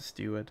 Move you as a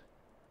steward.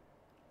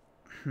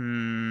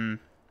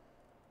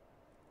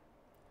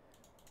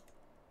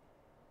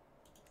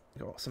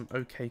 Got some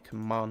okay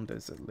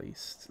commanders at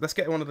least. Let's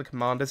get one of the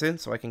commanders in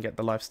so I can get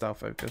the lifestyle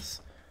focus.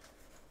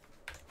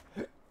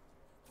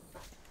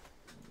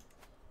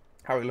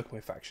 How are we looking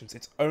with factions?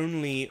 It's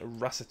only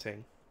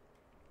Russeting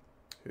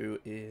who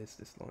is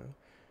disloyal.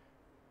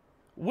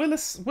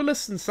 Willis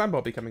and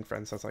Sambor becoming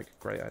friends sounds like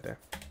a great idea.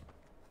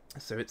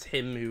 So it's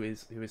him who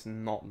is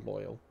not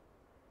loyal.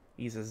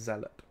 He's a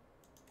zealot.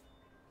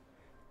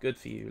 Good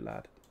for you,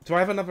 lad. Do I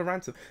have another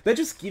ransom? They're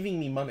just giving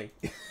me money.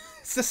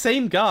 It's the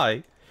same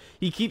guy.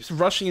 He keeps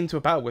rushing into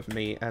a battle with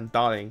me and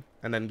dying,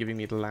 and then giving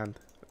me the land.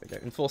 There we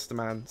go. Enforce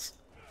demands.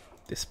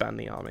 Disband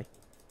the army.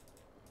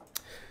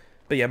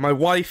 But yeah, my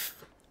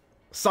wife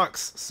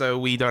sucks, so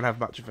we don't have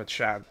much of a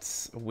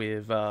chance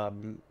with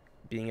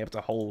being able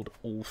to hold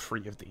all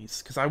three of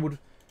these. Because I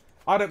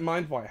don't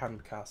mind White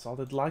Hand Castle.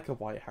 I'd like a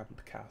White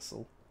Hand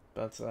Castle,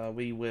 but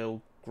we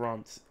will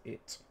grant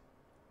it.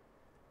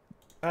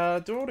 Do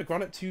I want to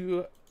grant it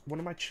to one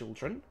of my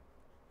children?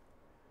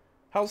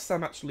 How's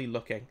Sam actually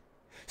looking?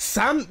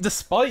 Sam,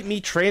 despite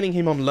me training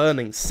him on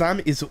learning,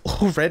 Sam is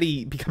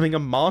already becoming a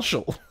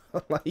marshal.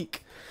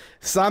 Like,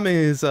 Sam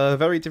is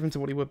very different to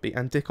what he would be,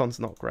 and Dickon's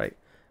not great.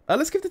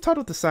 Let's give the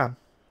title to Sam.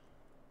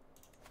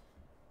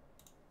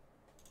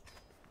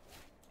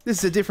 This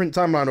is a different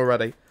timeline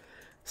already.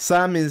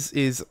 Sam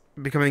is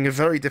becoming a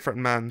very different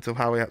man to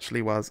how he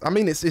actually was. I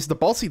mean, it's the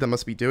bossy that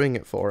must be doing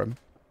it for him.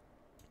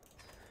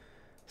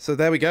 So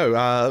there we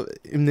go.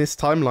 In this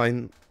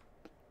timeline,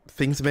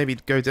 things maybe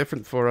go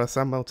different for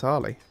Samuel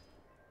Tarly.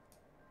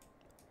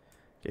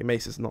 Okay,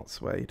 Mace is not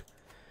swayed.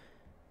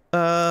 Do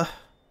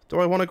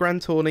I want a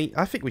grand tourney?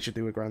 I think we should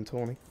do a grand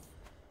tourney.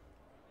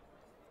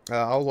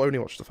 I'll only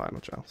watch the final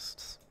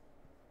jousts.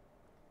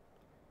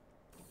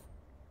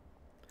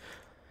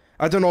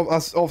 I don't know.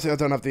 Obviously, I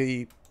don't have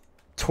the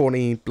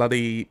tourney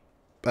bloody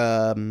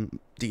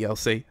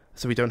DLC,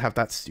 so we don't have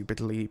that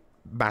stupidly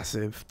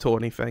massive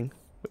tourney thing,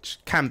 which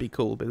can be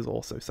cool, but is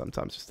also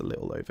sometimes just a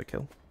little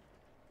overkill.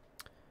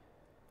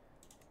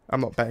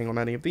 I'm not betting on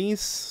any of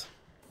these.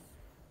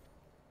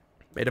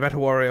 May the better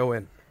warrior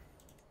win.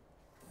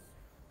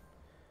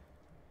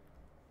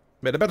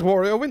 May the better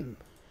warrior win.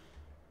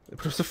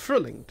 It was a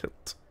thrilling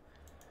tilt.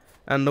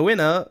 And the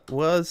winner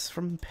was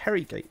from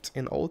Perrygate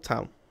in Old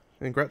Town.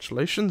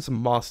 Congratulations,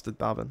 Master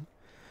Davin.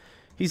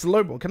 He's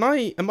lowborn.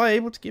 Am I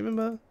able to give him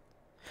a...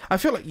 I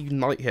feel like you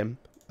knight him,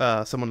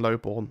 someone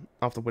lowborn,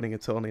 after winning a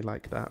tourney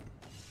like that.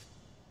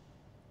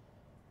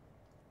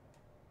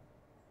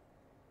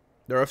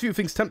 There are a few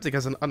things tempting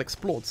as an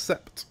unexplored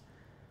sept.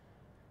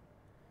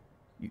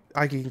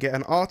 I can get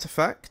an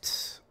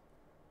artifact.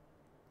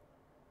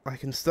 I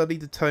can study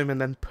the tome and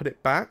then put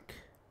it back.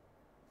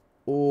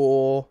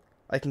 Or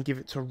I can give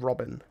it to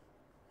Robin.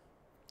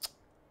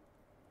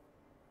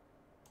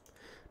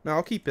 No,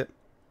 I'll keep it.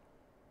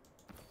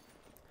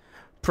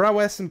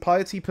 Prowess and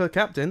piety per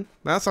captain.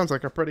 That sounds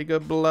like a pretty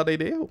good bloody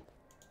deal.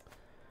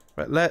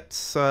 Right,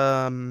 let's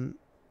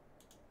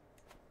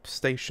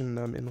station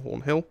them in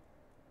Hornhill.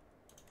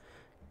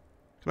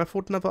 Can I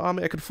afford another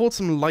army? I could afford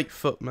some light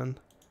footmen,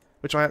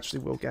 which I actually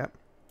will get.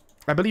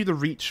 I believe the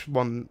reach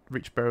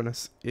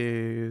bonus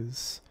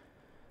is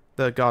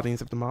the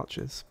Guardians of the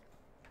Marches.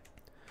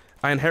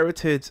 I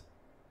inherited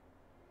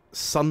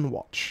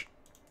Sunwatch.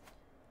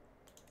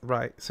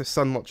 Right, so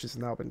Sunwatch has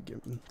now been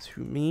given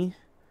to me.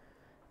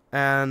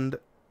 And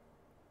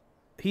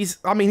he's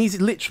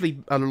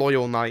literally a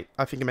loyal knight.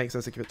 I think it makes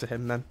sense to give it to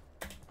him then.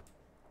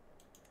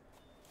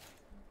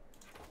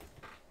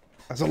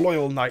 As a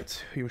loyal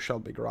knight, you shall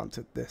be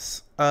granted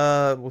this.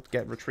 We'll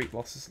get retreat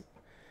losses.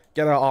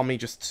 Get our army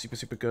just super,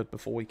 super good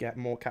before we get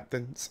more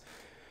captains.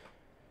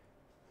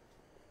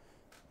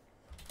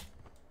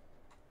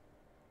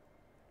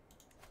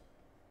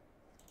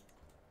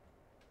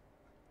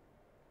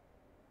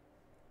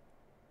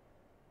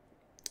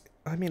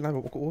 I mean, I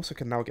also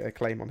can now get a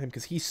claim on him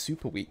because he's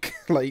super weak.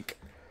 Like,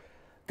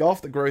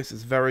 Garth the Gross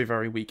is very,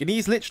 very weak. And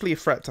he's literally a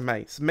threat to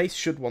Mace. Mace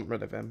should want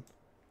rid of him.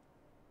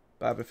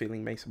 But I have a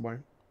feeling Mace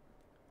won't.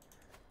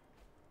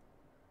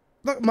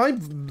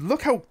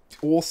 Look how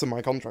awesome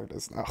my contract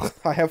is now.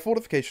 I have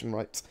fortification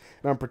rights.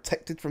 And I'm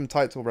protected from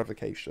title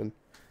revocation.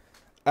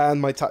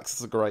 And my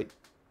taxes are great.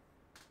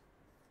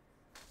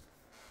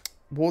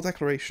 War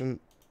declaration.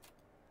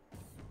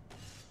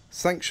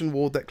 Sanction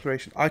war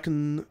declaration. I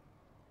can...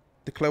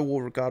 declare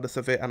war regardless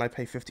of it, and I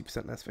pay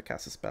 50% less for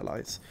cast of spell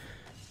eyes.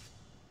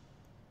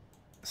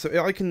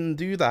 So I can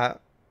do that,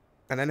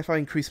 and then if I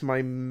increase my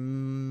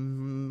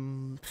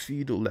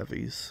feudal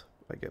levies,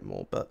 I get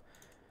more. But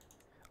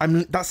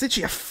that's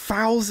literally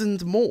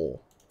 1,000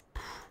 more,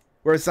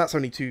 whereas that's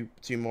only two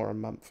more a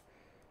month.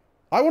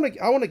 I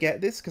want to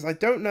get this because I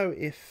don't know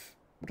if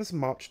what does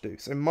March do.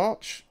 So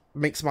March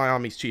makes my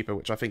armies cheaper,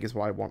 which I think is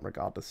what I want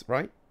regardless,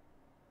 right?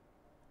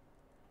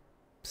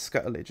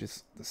 Scuttlage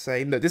is the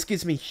same. No, this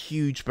gives me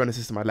huge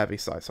bonuses to my levy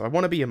size. So I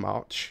want to be in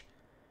March.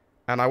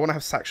 And I want to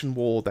have Saxon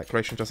War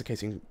Declaration just in case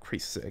he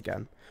increases it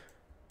again.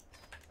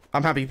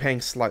 I'm happy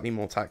paying slightly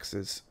more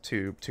taxes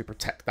to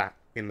protect that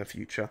in the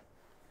future.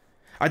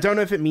 I don't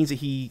know if it means that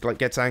he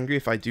gets angry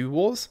if I do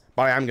wars,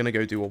 but I am going to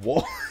go do a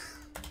war.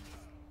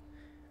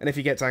 And if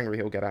he gets angry,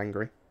 he'll get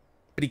angry.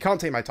 But he can't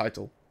take my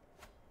title.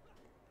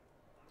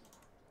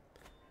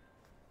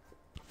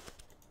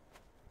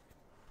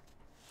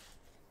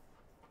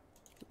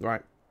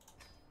 Right.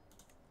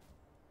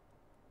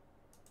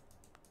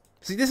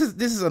 See, this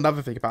is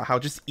another thing about how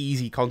just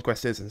easy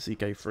conquest is in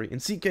CK3. In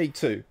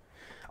CK2,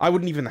 I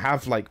wouldn't even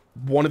have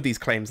one of these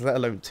claims, let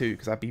alone two,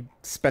 because I'd be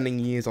spending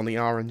years on the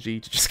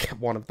RNG to just get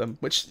one of them,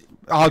 which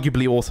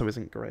arguably also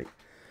isn't great.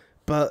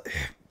 But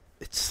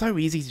it's so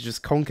easy to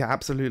just conquer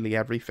absolutely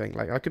everything.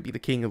 I could be the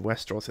king of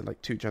Westeros in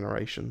 2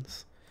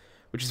 generations,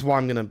 which is why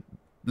I'm gonna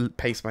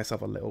pace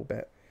myself a little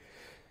bit.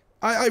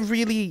 I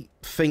really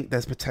think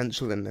there's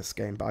potential in this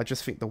game, but I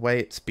just think the way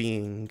it's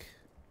being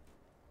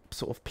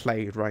sort of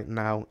played right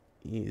now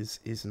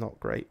is not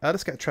great.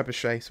 Let's get a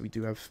trebuchet so we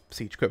do have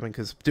siege equipment,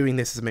 because doing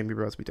this has made me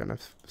realize we don't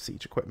have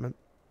siege equipment.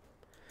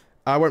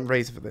 I won't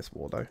raise for this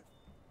war, though.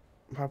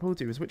 what I will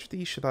do is, which of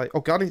these should I... Oh,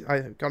 Guardians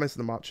of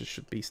the Marches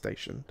should be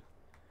stationed.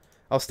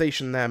 I'll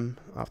station them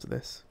after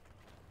this.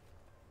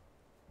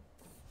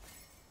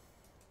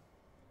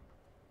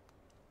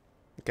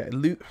 Okay,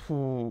 loot...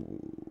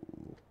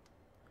 Ooh.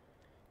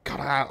 God,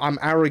 I'm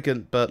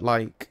arrogant, but,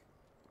 like...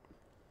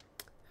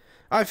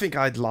 I think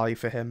I'd lie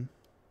for him.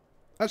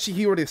 Actually,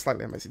 he already is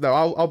slightly amazing. No,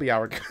 I'll be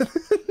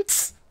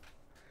arrogant.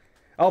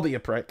 I'll be a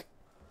prick.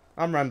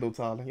 I'm Randyll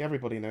Tarling.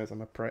 Everybody knows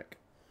I'm a prick.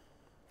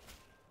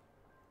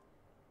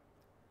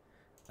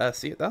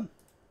 See it done.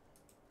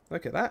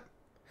 Look at that.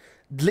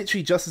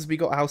 Literally, just as we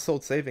got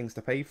household savings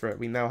to pay for it,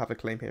 we now have a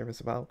claim here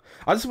as well.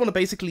 I just want to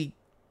basically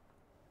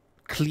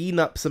clean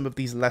up some of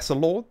these lesser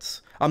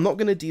lords. I'm not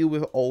going to deal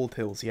with Old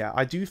Hills yet.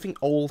 I do think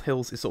Old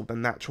Hills is sort of the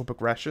natural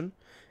progression.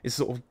 Is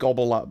sort of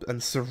gobble up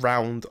and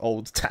surround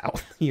Old Town,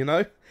 you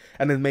know?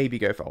 And then maybe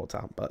go for Old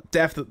Town. But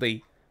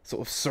definitely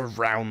sort of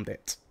surround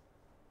it.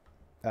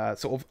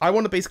 I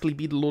want to basically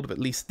be the lord of at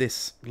least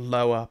this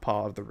lower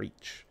part of the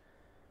Reach.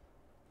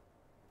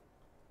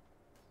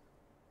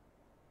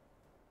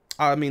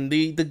 I mean,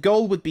 the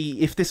goal would be,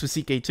 if this was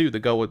CK2, the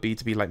goal would be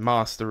to be, like,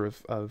 master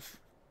of...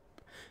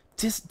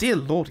 Dear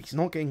lord, he's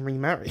not getting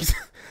remarried.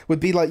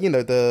 Would be, like, you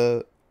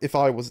know, if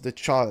I was the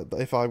child,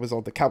 if I was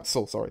on the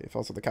council, sorry, if I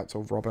was on the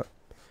council of Robert,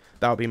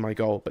 that would be my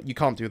goal. But you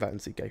can't do that in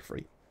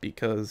CK3,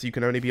 because you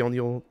can only be on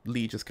your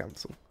liege's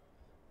council.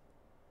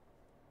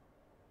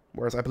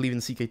 Whereas I believe in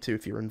CK2,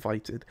 if you're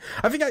invited.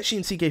 I think actually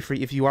in CK3,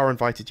 if you are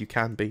invited, you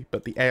can be,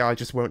 but the AI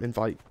just won't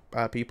invite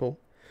people.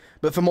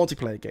 But for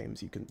multiplayer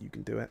games, you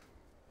can do it.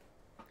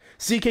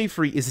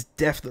 CK3 is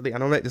definitely,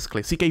 and I'll make this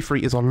clear,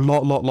 CK3 is a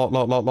lot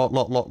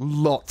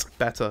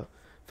better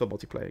for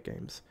multiplayer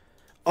games.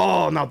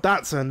 Oh, now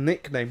that's a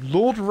nickname.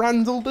 Lord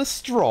Randyll the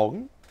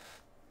Strong?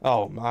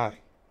 Oh my.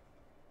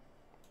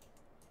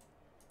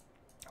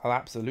 I'll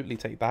absolutely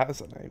take that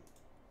as a name.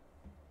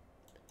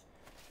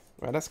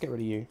 Right, let's get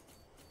rid of you.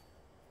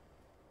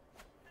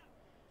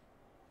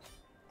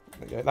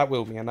 There we go, that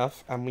will be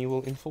enough, and we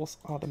will enforce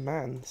our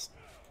demands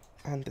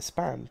and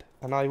disband.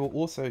 And I will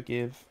also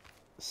give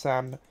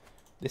Sam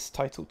this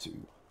title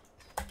too,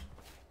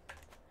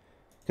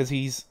 because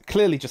he's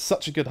clearly just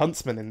such a good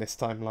huntsman in this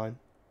timeline,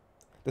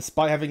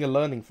 despite having a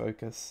learning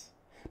focus.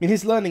 I mean,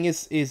 his learning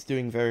is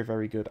doing very,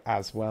 very good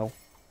as well.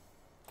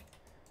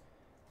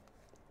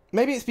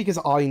 Maybe it's because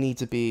I need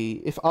to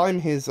be, if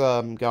I'm his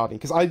guardian,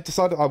 because I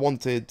decided I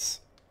wanted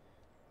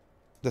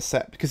the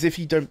Sept, because if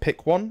you don't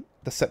pick one,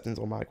 the Septon's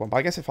automatic one, but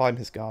I guess if I'm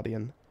his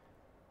guardian,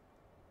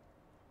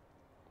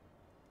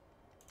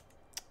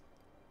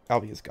 I'll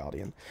be his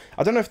guardian.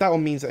 I don't know if that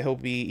one means that he'll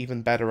be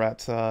even better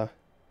at,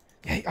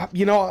 yeah,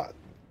 you know,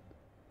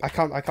 I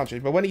can't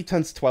change, but when he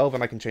turns 12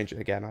 and I can change it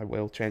again, I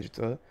will change it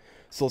to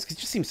Swords, because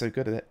he just seems so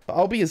good at it. But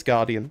I'll be his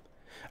guardian.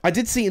 I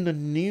did see in the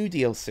new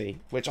DLC,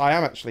 which I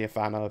am actually a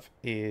fan of,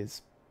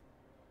 is...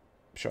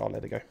 Sure, I'll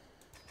let it go.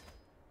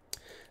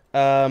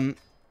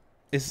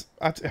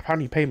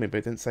 Apparently he paid me, but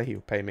he didn't say he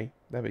would pay me.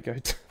 There we go.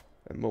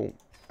 And we'll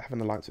have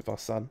an alliance with our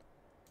son.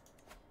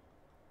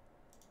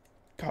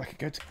 God, I could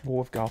go to War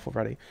with Garth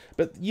already.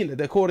 But, you know,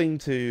 according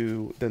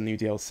to the new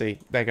DLC,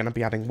 they're going to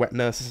be adding wet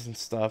nurses and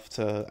stuff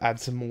to add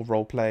some more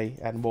roleplay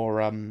and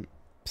more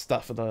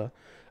stuff for the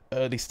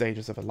early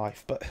stages of a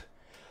life. But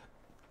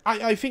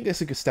I think this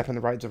is a good step in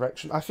the right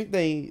direction. I think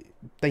they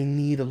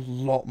need a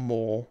lot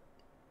more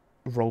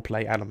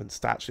roleplay elements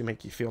to actually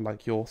make you feel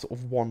like you're sort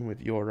of one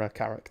with your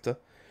character.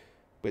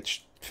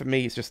 Which, for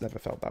me, it's just never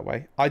felt that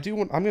way. I'm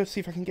going to see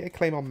if I can get a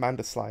claim on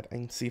Manderslide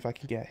and see if I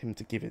can get him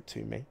to give it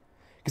to me.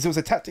 Because it was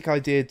a tactic I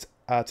did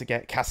to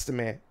get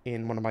Castamere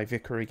in one of my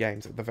Vicary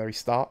games at the very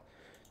start.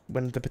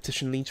 When the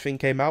Petition Liege thing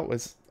came out,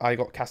 was I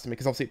got Castamere,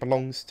 because obviously it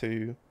belongs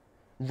to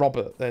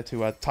Robert, to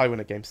Tywin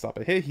at GameStop.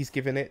 But here he's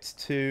given it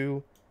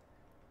to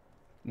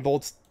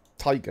Lord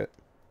Tygot.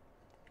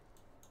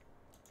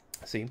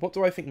 See, what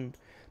do I think...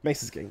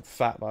 Mace is getting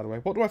fat, by the way.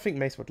 What do I think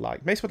Mace would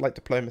like? Mace would like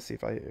diplomacy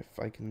if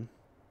I can...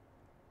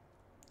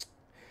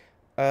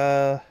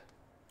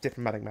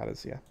 Diplomatic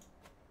matters, yeah.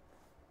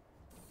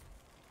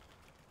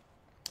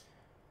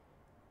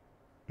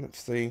 Let's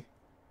see.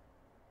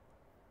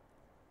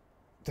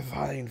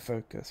 Divine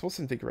focus. What's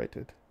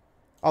invigorated?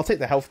 I'll take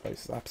the health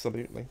base,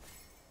 absolutely.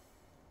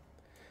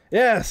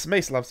 Yes,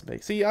 Mace loves me.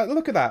 See,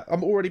 look at that.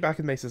 I'm already back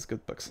in Mace's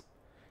good books.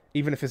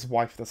 Even if his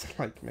wife doesn't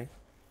like me.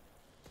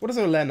 What does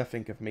Olenna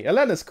think of me?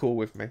 Olenna's cool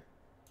with me.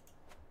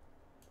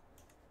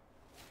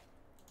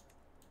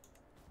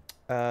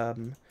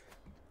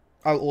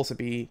 I'll also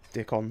be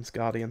Dickon's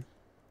guardian.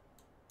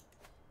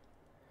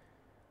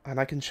 And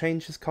I can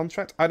change his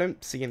contract? I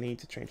don't see a need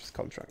to change his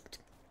contract.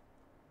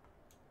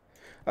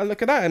 And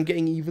look at that, I'm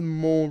getting even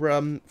more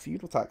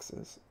feudal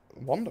taxes.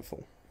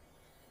 Wonderful.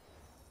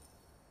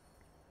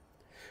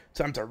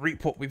 Time to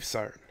reap what we've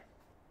sown.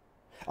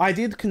 I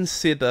did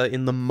consider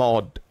in the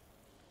mod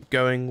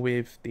going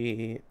with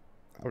the...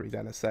 I'll read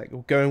that in a sec.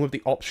 Going with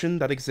the option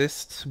that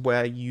exists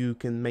where you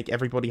can make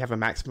everybody have a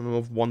maximum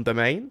of one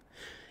domain.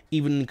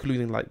 Even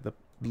including, like, the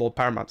Lord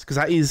Paramounts. Because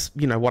that is,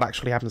 you know, what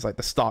actually happens. Like,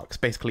 the Starks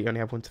basically only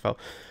have Winterfell.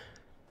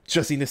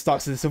 just seen this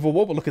starts in the Civil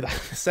War, but look at that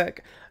in a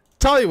sec.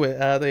 Tell you what,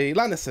 the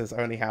Lannisters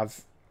only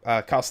have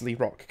Castle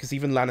Rock, because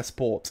even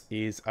Lannisport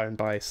is owned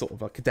by sort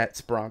of a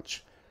cadets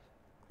branch.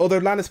 Although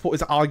Lannisport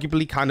is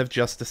arguably kind of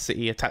just a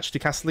city attached to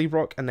Castle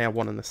Rock, and they are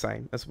one and the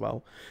same as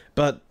well.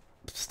 But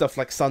stuff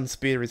like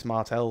Sunspear is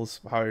Martell's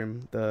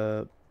home,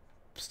 the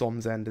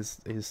Storm's End is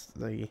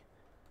the...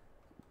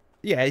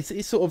 Yeah,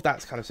 it's sort of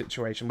that kind of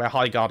situation where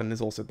Highgarden is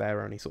also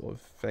their only sort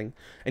of thing,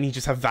 and you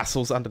just have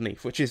vassals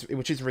underneath, which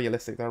is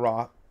realistic. There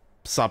are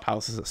sub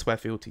houses at swear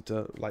fealty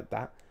to like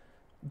that,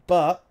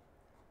 but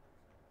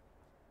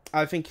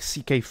I think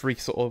CK3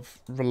 sort of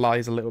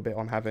relies a little bit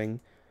on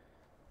having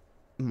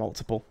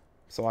multiple,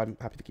 so I'm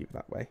happy to keep it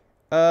that way.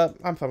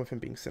 I'm fine with him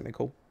being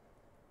cynical.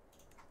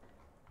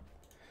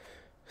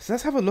 So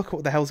let's have a look at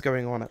what the hell's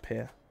going on up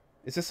here.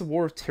 Is this a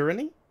war of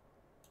tyranny?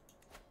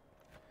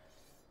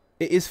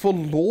 It is for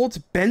Lord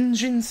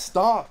Benjen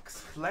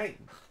Stark's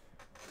claim.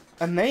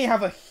 And they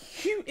have a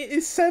huge... It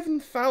is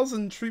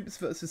 7,000 troops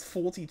versus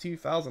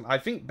 42,000. I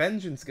think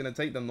Benjen's going to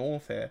take the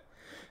north here.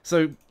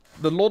 So,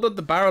 the Lord of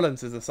the Barrowlands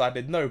has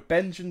decided, no,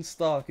 Benjen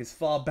Stark is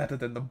far better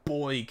than the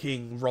boy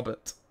King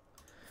Robert.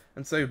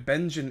 And so,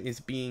 Benjen is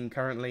being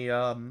currently,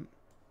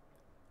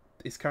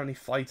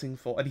 fighting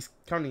for... And he's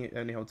currently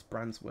only holds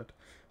Brandswood.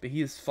 But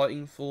he is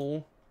fighting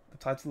for the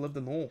title of the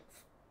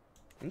North.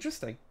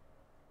 Interesting.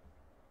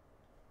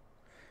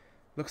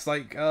 Looks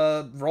like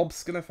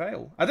Rob's gonna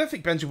fail. I don't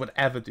think Benjen would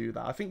ever do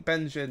that. I think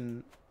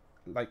Benjen,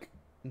 like,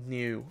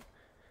 knew.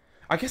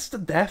 I guess the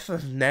death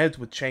of Ned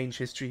would change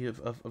history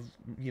of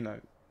you know,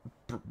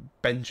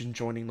 Benjen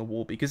joining the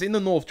war. Because in the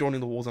North,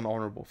 joining the war is an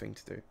honourable thing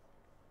to do.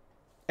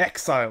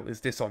 Exile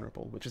is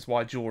dishonourable, which is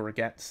why Jorah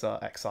gets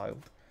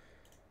exiled.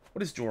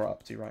 What is Jorah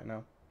up to right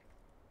now?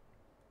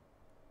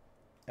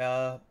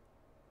 I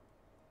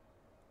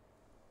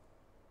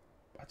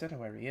don't know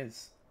where he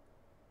is.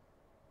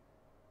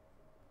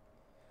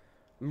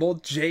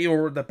 Lord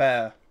Jorah the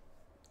Bear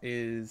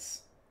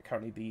is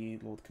currently the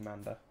Lord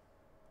Commander.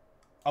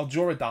 Oh,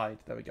 Jorah died.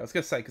 There we go. I was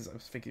going to say, because I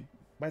was thinking,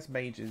 where's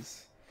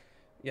Mages?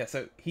 Yeah,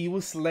 so he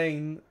was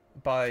slain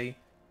by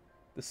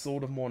the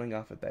Sword of Morning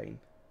Arthur Dayne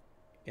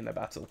in a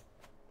battle.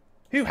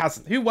 Who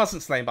hasn't? Who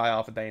wasn't slain by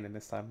Arthur Dayne in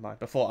this time of night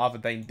before Arthur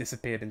Dayne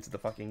disappeared into the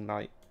fucking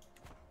night?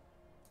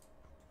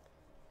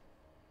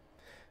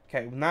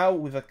 Okay, now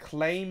with a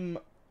claim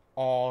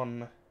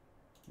on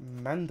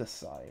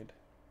Mandacide.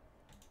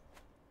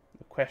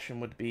 The question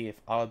would be if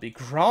I would be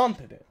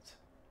granted it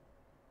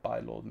by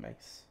Lord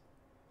Mace.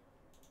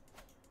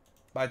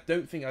 But I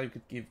don't think I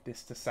could give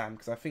this to Sam,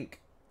 because I think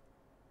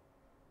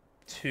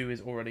 2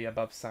 is already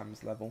above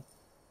Sam's level.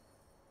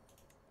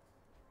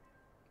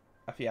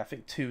 Yeah, I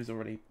think 2 is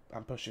already...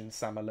 I'm pushing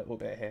Sam a little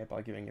bit here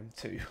by giving him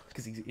 2,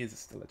 because he is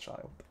still a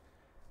child.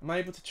 Am I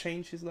able to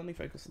change his learning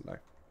focus? No.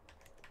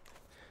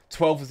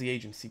 12 is the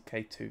age in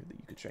CK2 that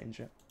you could change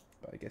it.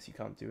 But I guess you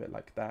can't do it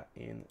like that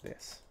in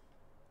this.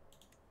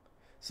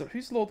 So,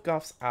 who's Lord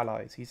Garth's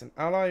allies? He's an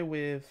ally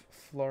with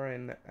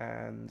Florin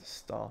and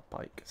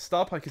Starpike.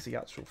 Starpike is the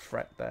actual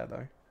threat there,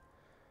 though.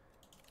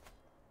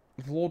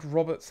 Lord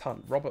Robert's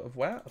Hunt. Robert of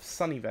where? Of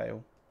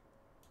Sunnyvale.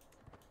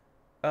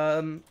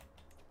 I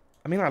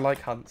mean, I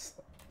like hunts,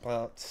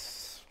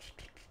 but...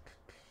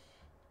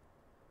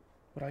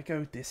 Would I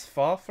go this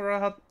far for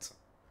a hunt?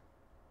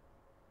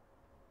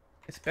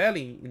 It's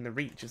barely in the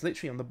Reach. It's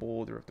literally on the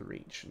border of the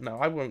Reach. No,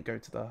 I won't go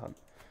to the hunt.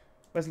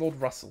 Where's Lord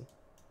Russell?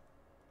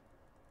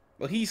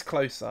 Well, he's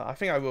closer. I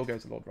think I will go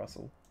to Lord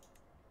Russell.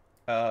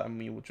 And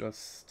we will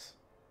just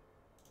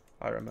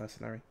hire a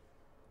mercenary.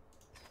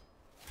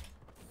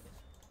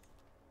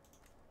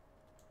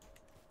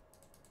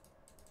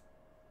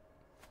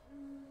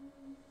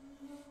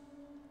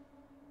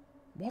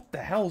 What the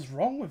hell's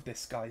wrong with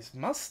this guy's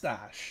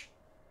mustache?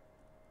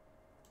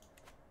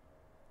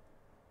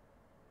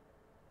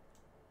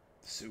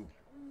 Sue.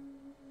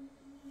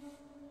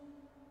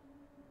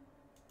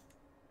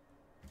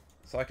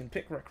 So I can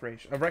pick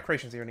recreation.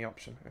 Recreation's the only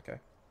option. Okay.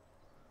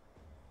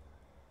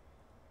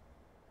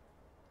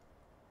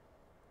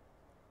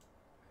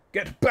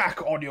 Get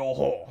back on your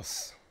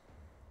horse.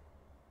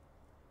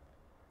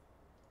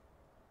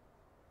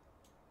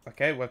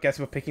 Okay, well, I guess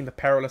we're picking the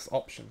perilous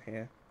option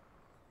here.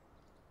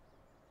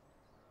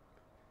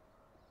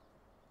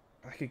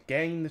 I could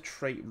gain the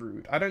trait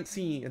rude. I don't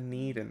see a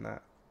need in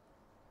that.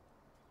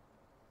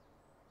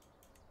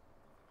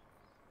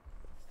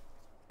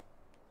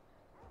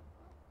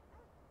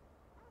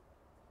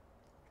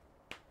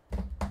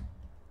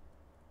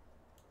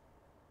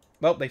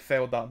 Well, they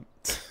failed that.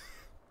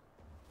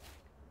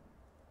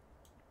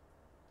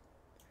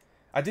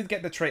 I did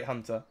get the trait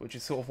hunter, which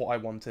is sort of what I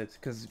wanted,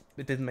 because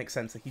it didn't make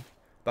sense that he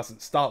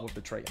doesn't start with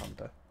the trait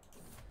hunter.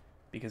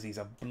 Because he's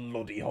a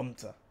bloody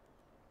hunter.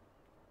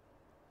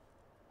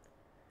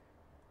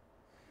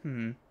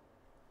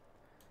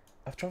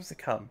 I've troubles to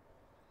come.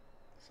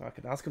 So I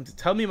could ask him to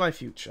tell me my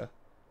future.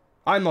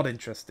 I'm not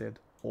interested.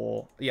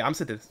 Or, yeah, I'm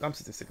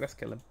sadistic. Let's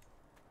kill him.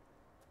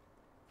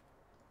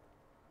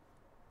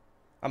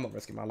 I'm not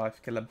risking my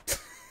life. Kill him.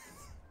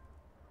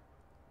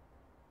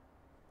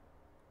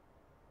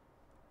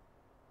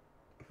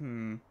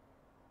 He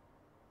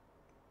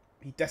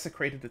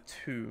desecrated a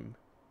tomb.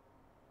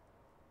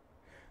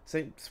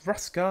 Saint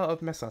Ruskar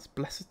of Messas,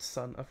 blessed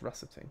son of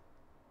Russeting.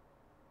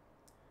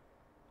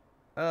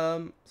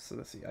 So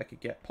let's see. I could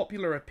get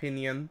popular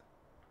opinion,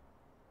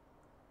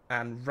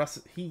 and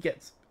he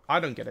gets. I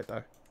don't get it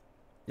though.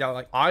 Yeah,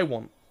 like I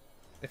want.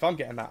 If I'm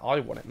getting that, I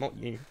want it, not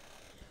you.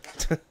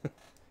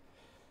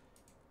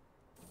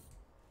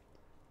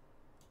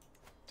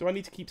 Do I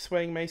need to keep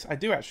swaying Mace? I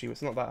do actually.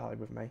 It's not that high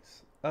with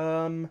Mace.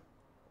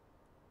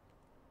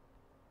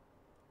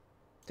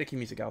 Taking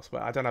music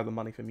elsewhere. I don't have the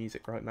money for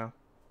music right now.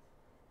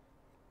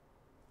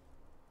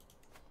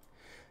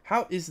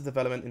 How is the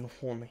development in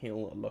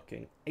Hornhill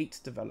looking? 8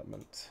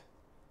 development.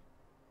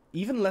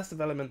 Even less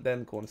development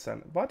than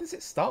Cornerstone. Why does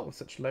it start with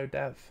such low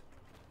dev?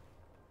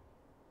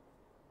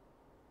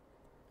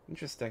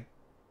 Interesting.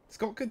 It's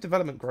got good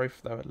development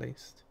growth though, at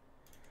least.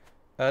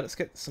 Let's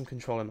get some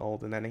control in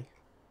Alden, any.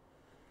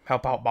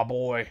 Help out my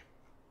boy.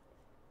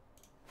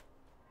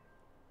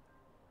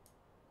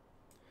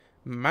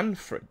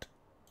 Manfred.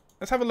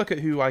 Let's have a look at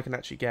who I can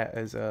actually get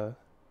as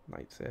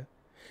knights here.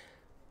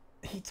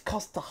 He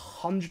costs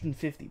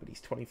 150, but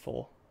he's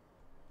 24.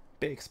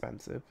 Bit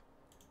expensive.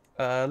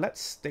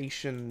 Let's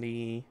station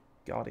the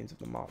Guardians of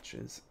the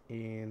Marches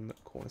in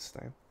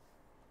Cornerstone.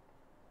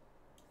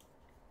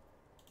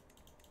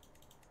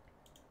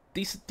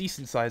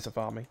 Decent size of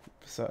army,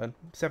 for certain.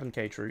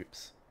 7k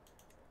troops.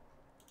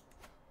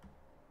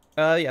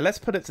 Yeah, let's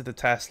put it to the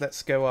test.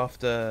 Let's go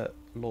after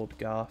Lord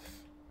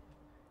Garth.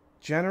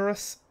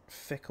 Generous,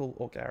 fickle,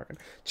 or arrogant.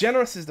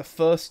 Generous is the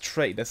first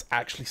trait that's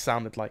actually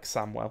sounded like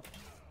Samwell.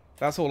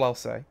 That's all I'll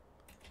say.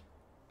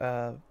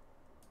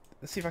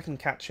 Let's see if I can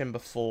catch him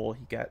before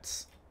he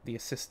gets the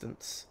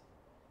assistance.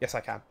 Yes,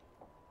 I can.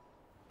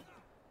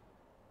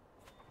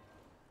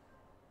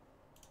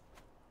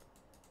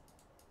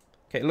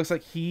 Okay, it looks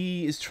like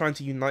he is trying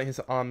to unite his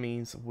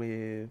armies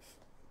with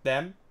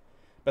them.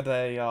 But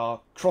they are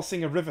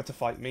crossing a river to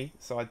fight me,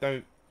 so I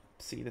don't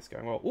see this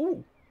going well.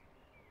 Ooh!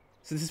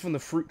 So this is from the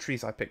fruit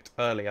trees I picked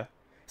earlier.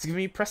 It's giving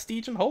me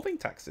prestige and holding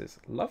taxes.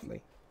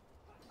 Lovely.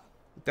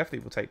 Definitely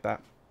will take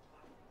that.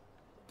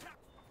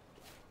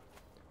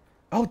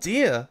 Oh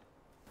dear!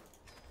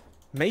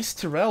 Mace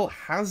Tyrell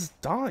has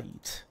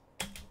died.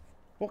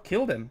 What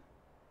killed him?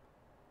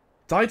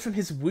 Died from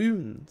his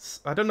wounds.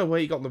 I don't know where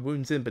he got the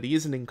wounds in, but he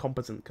is an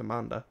incompetent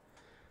commander.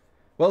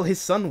 Well,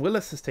 his son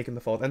Willis has taken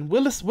the fort, and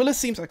Willis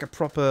seems like a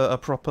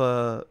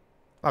proper.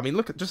 I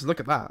mean, just look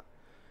at that.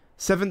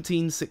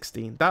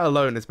 17-16. That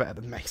alone is better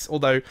than Mace.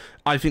 Although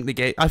I think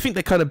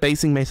they're kind of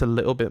basing Mace a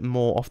little bit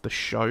more off the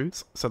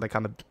shows, so they're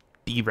kind of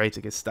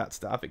derating his stats.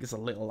 That I think is a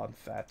little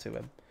unfair to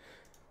him.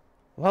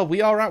 Well,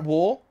 we are at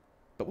war,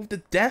 but with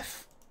the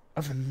death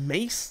of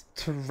Mace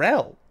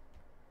Tyrell,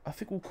 I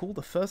think we'll call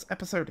the first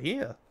episode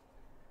here.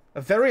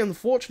 A very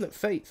unfortunate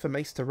fate for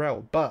Mace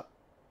Tyrell, but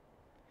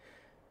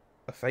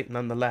a fate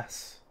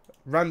nonetheless.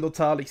 Randyll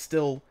Tarly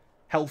still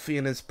healthy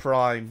in his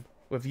prime,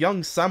 with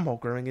young Samwell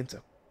growing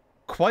into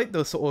quite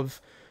the sort of,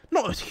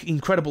 not an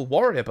incredible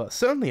warrior, but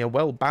certainly a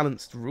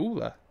well-balanced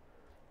ruler.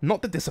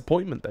 Not the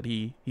disappointment that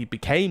he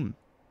became.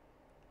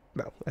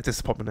 Well, a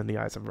disappointment in the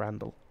eyes of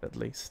Randyll, at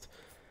least.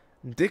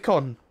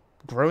 Dickon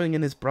growing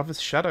in his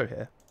brother's shadow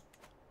here.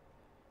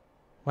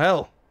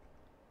 Well,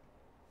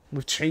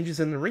 with changes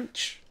in the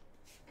reach,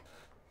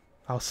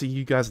 I'll see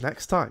you guys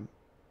next time.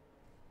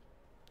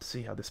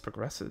 See how this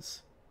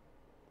progresses.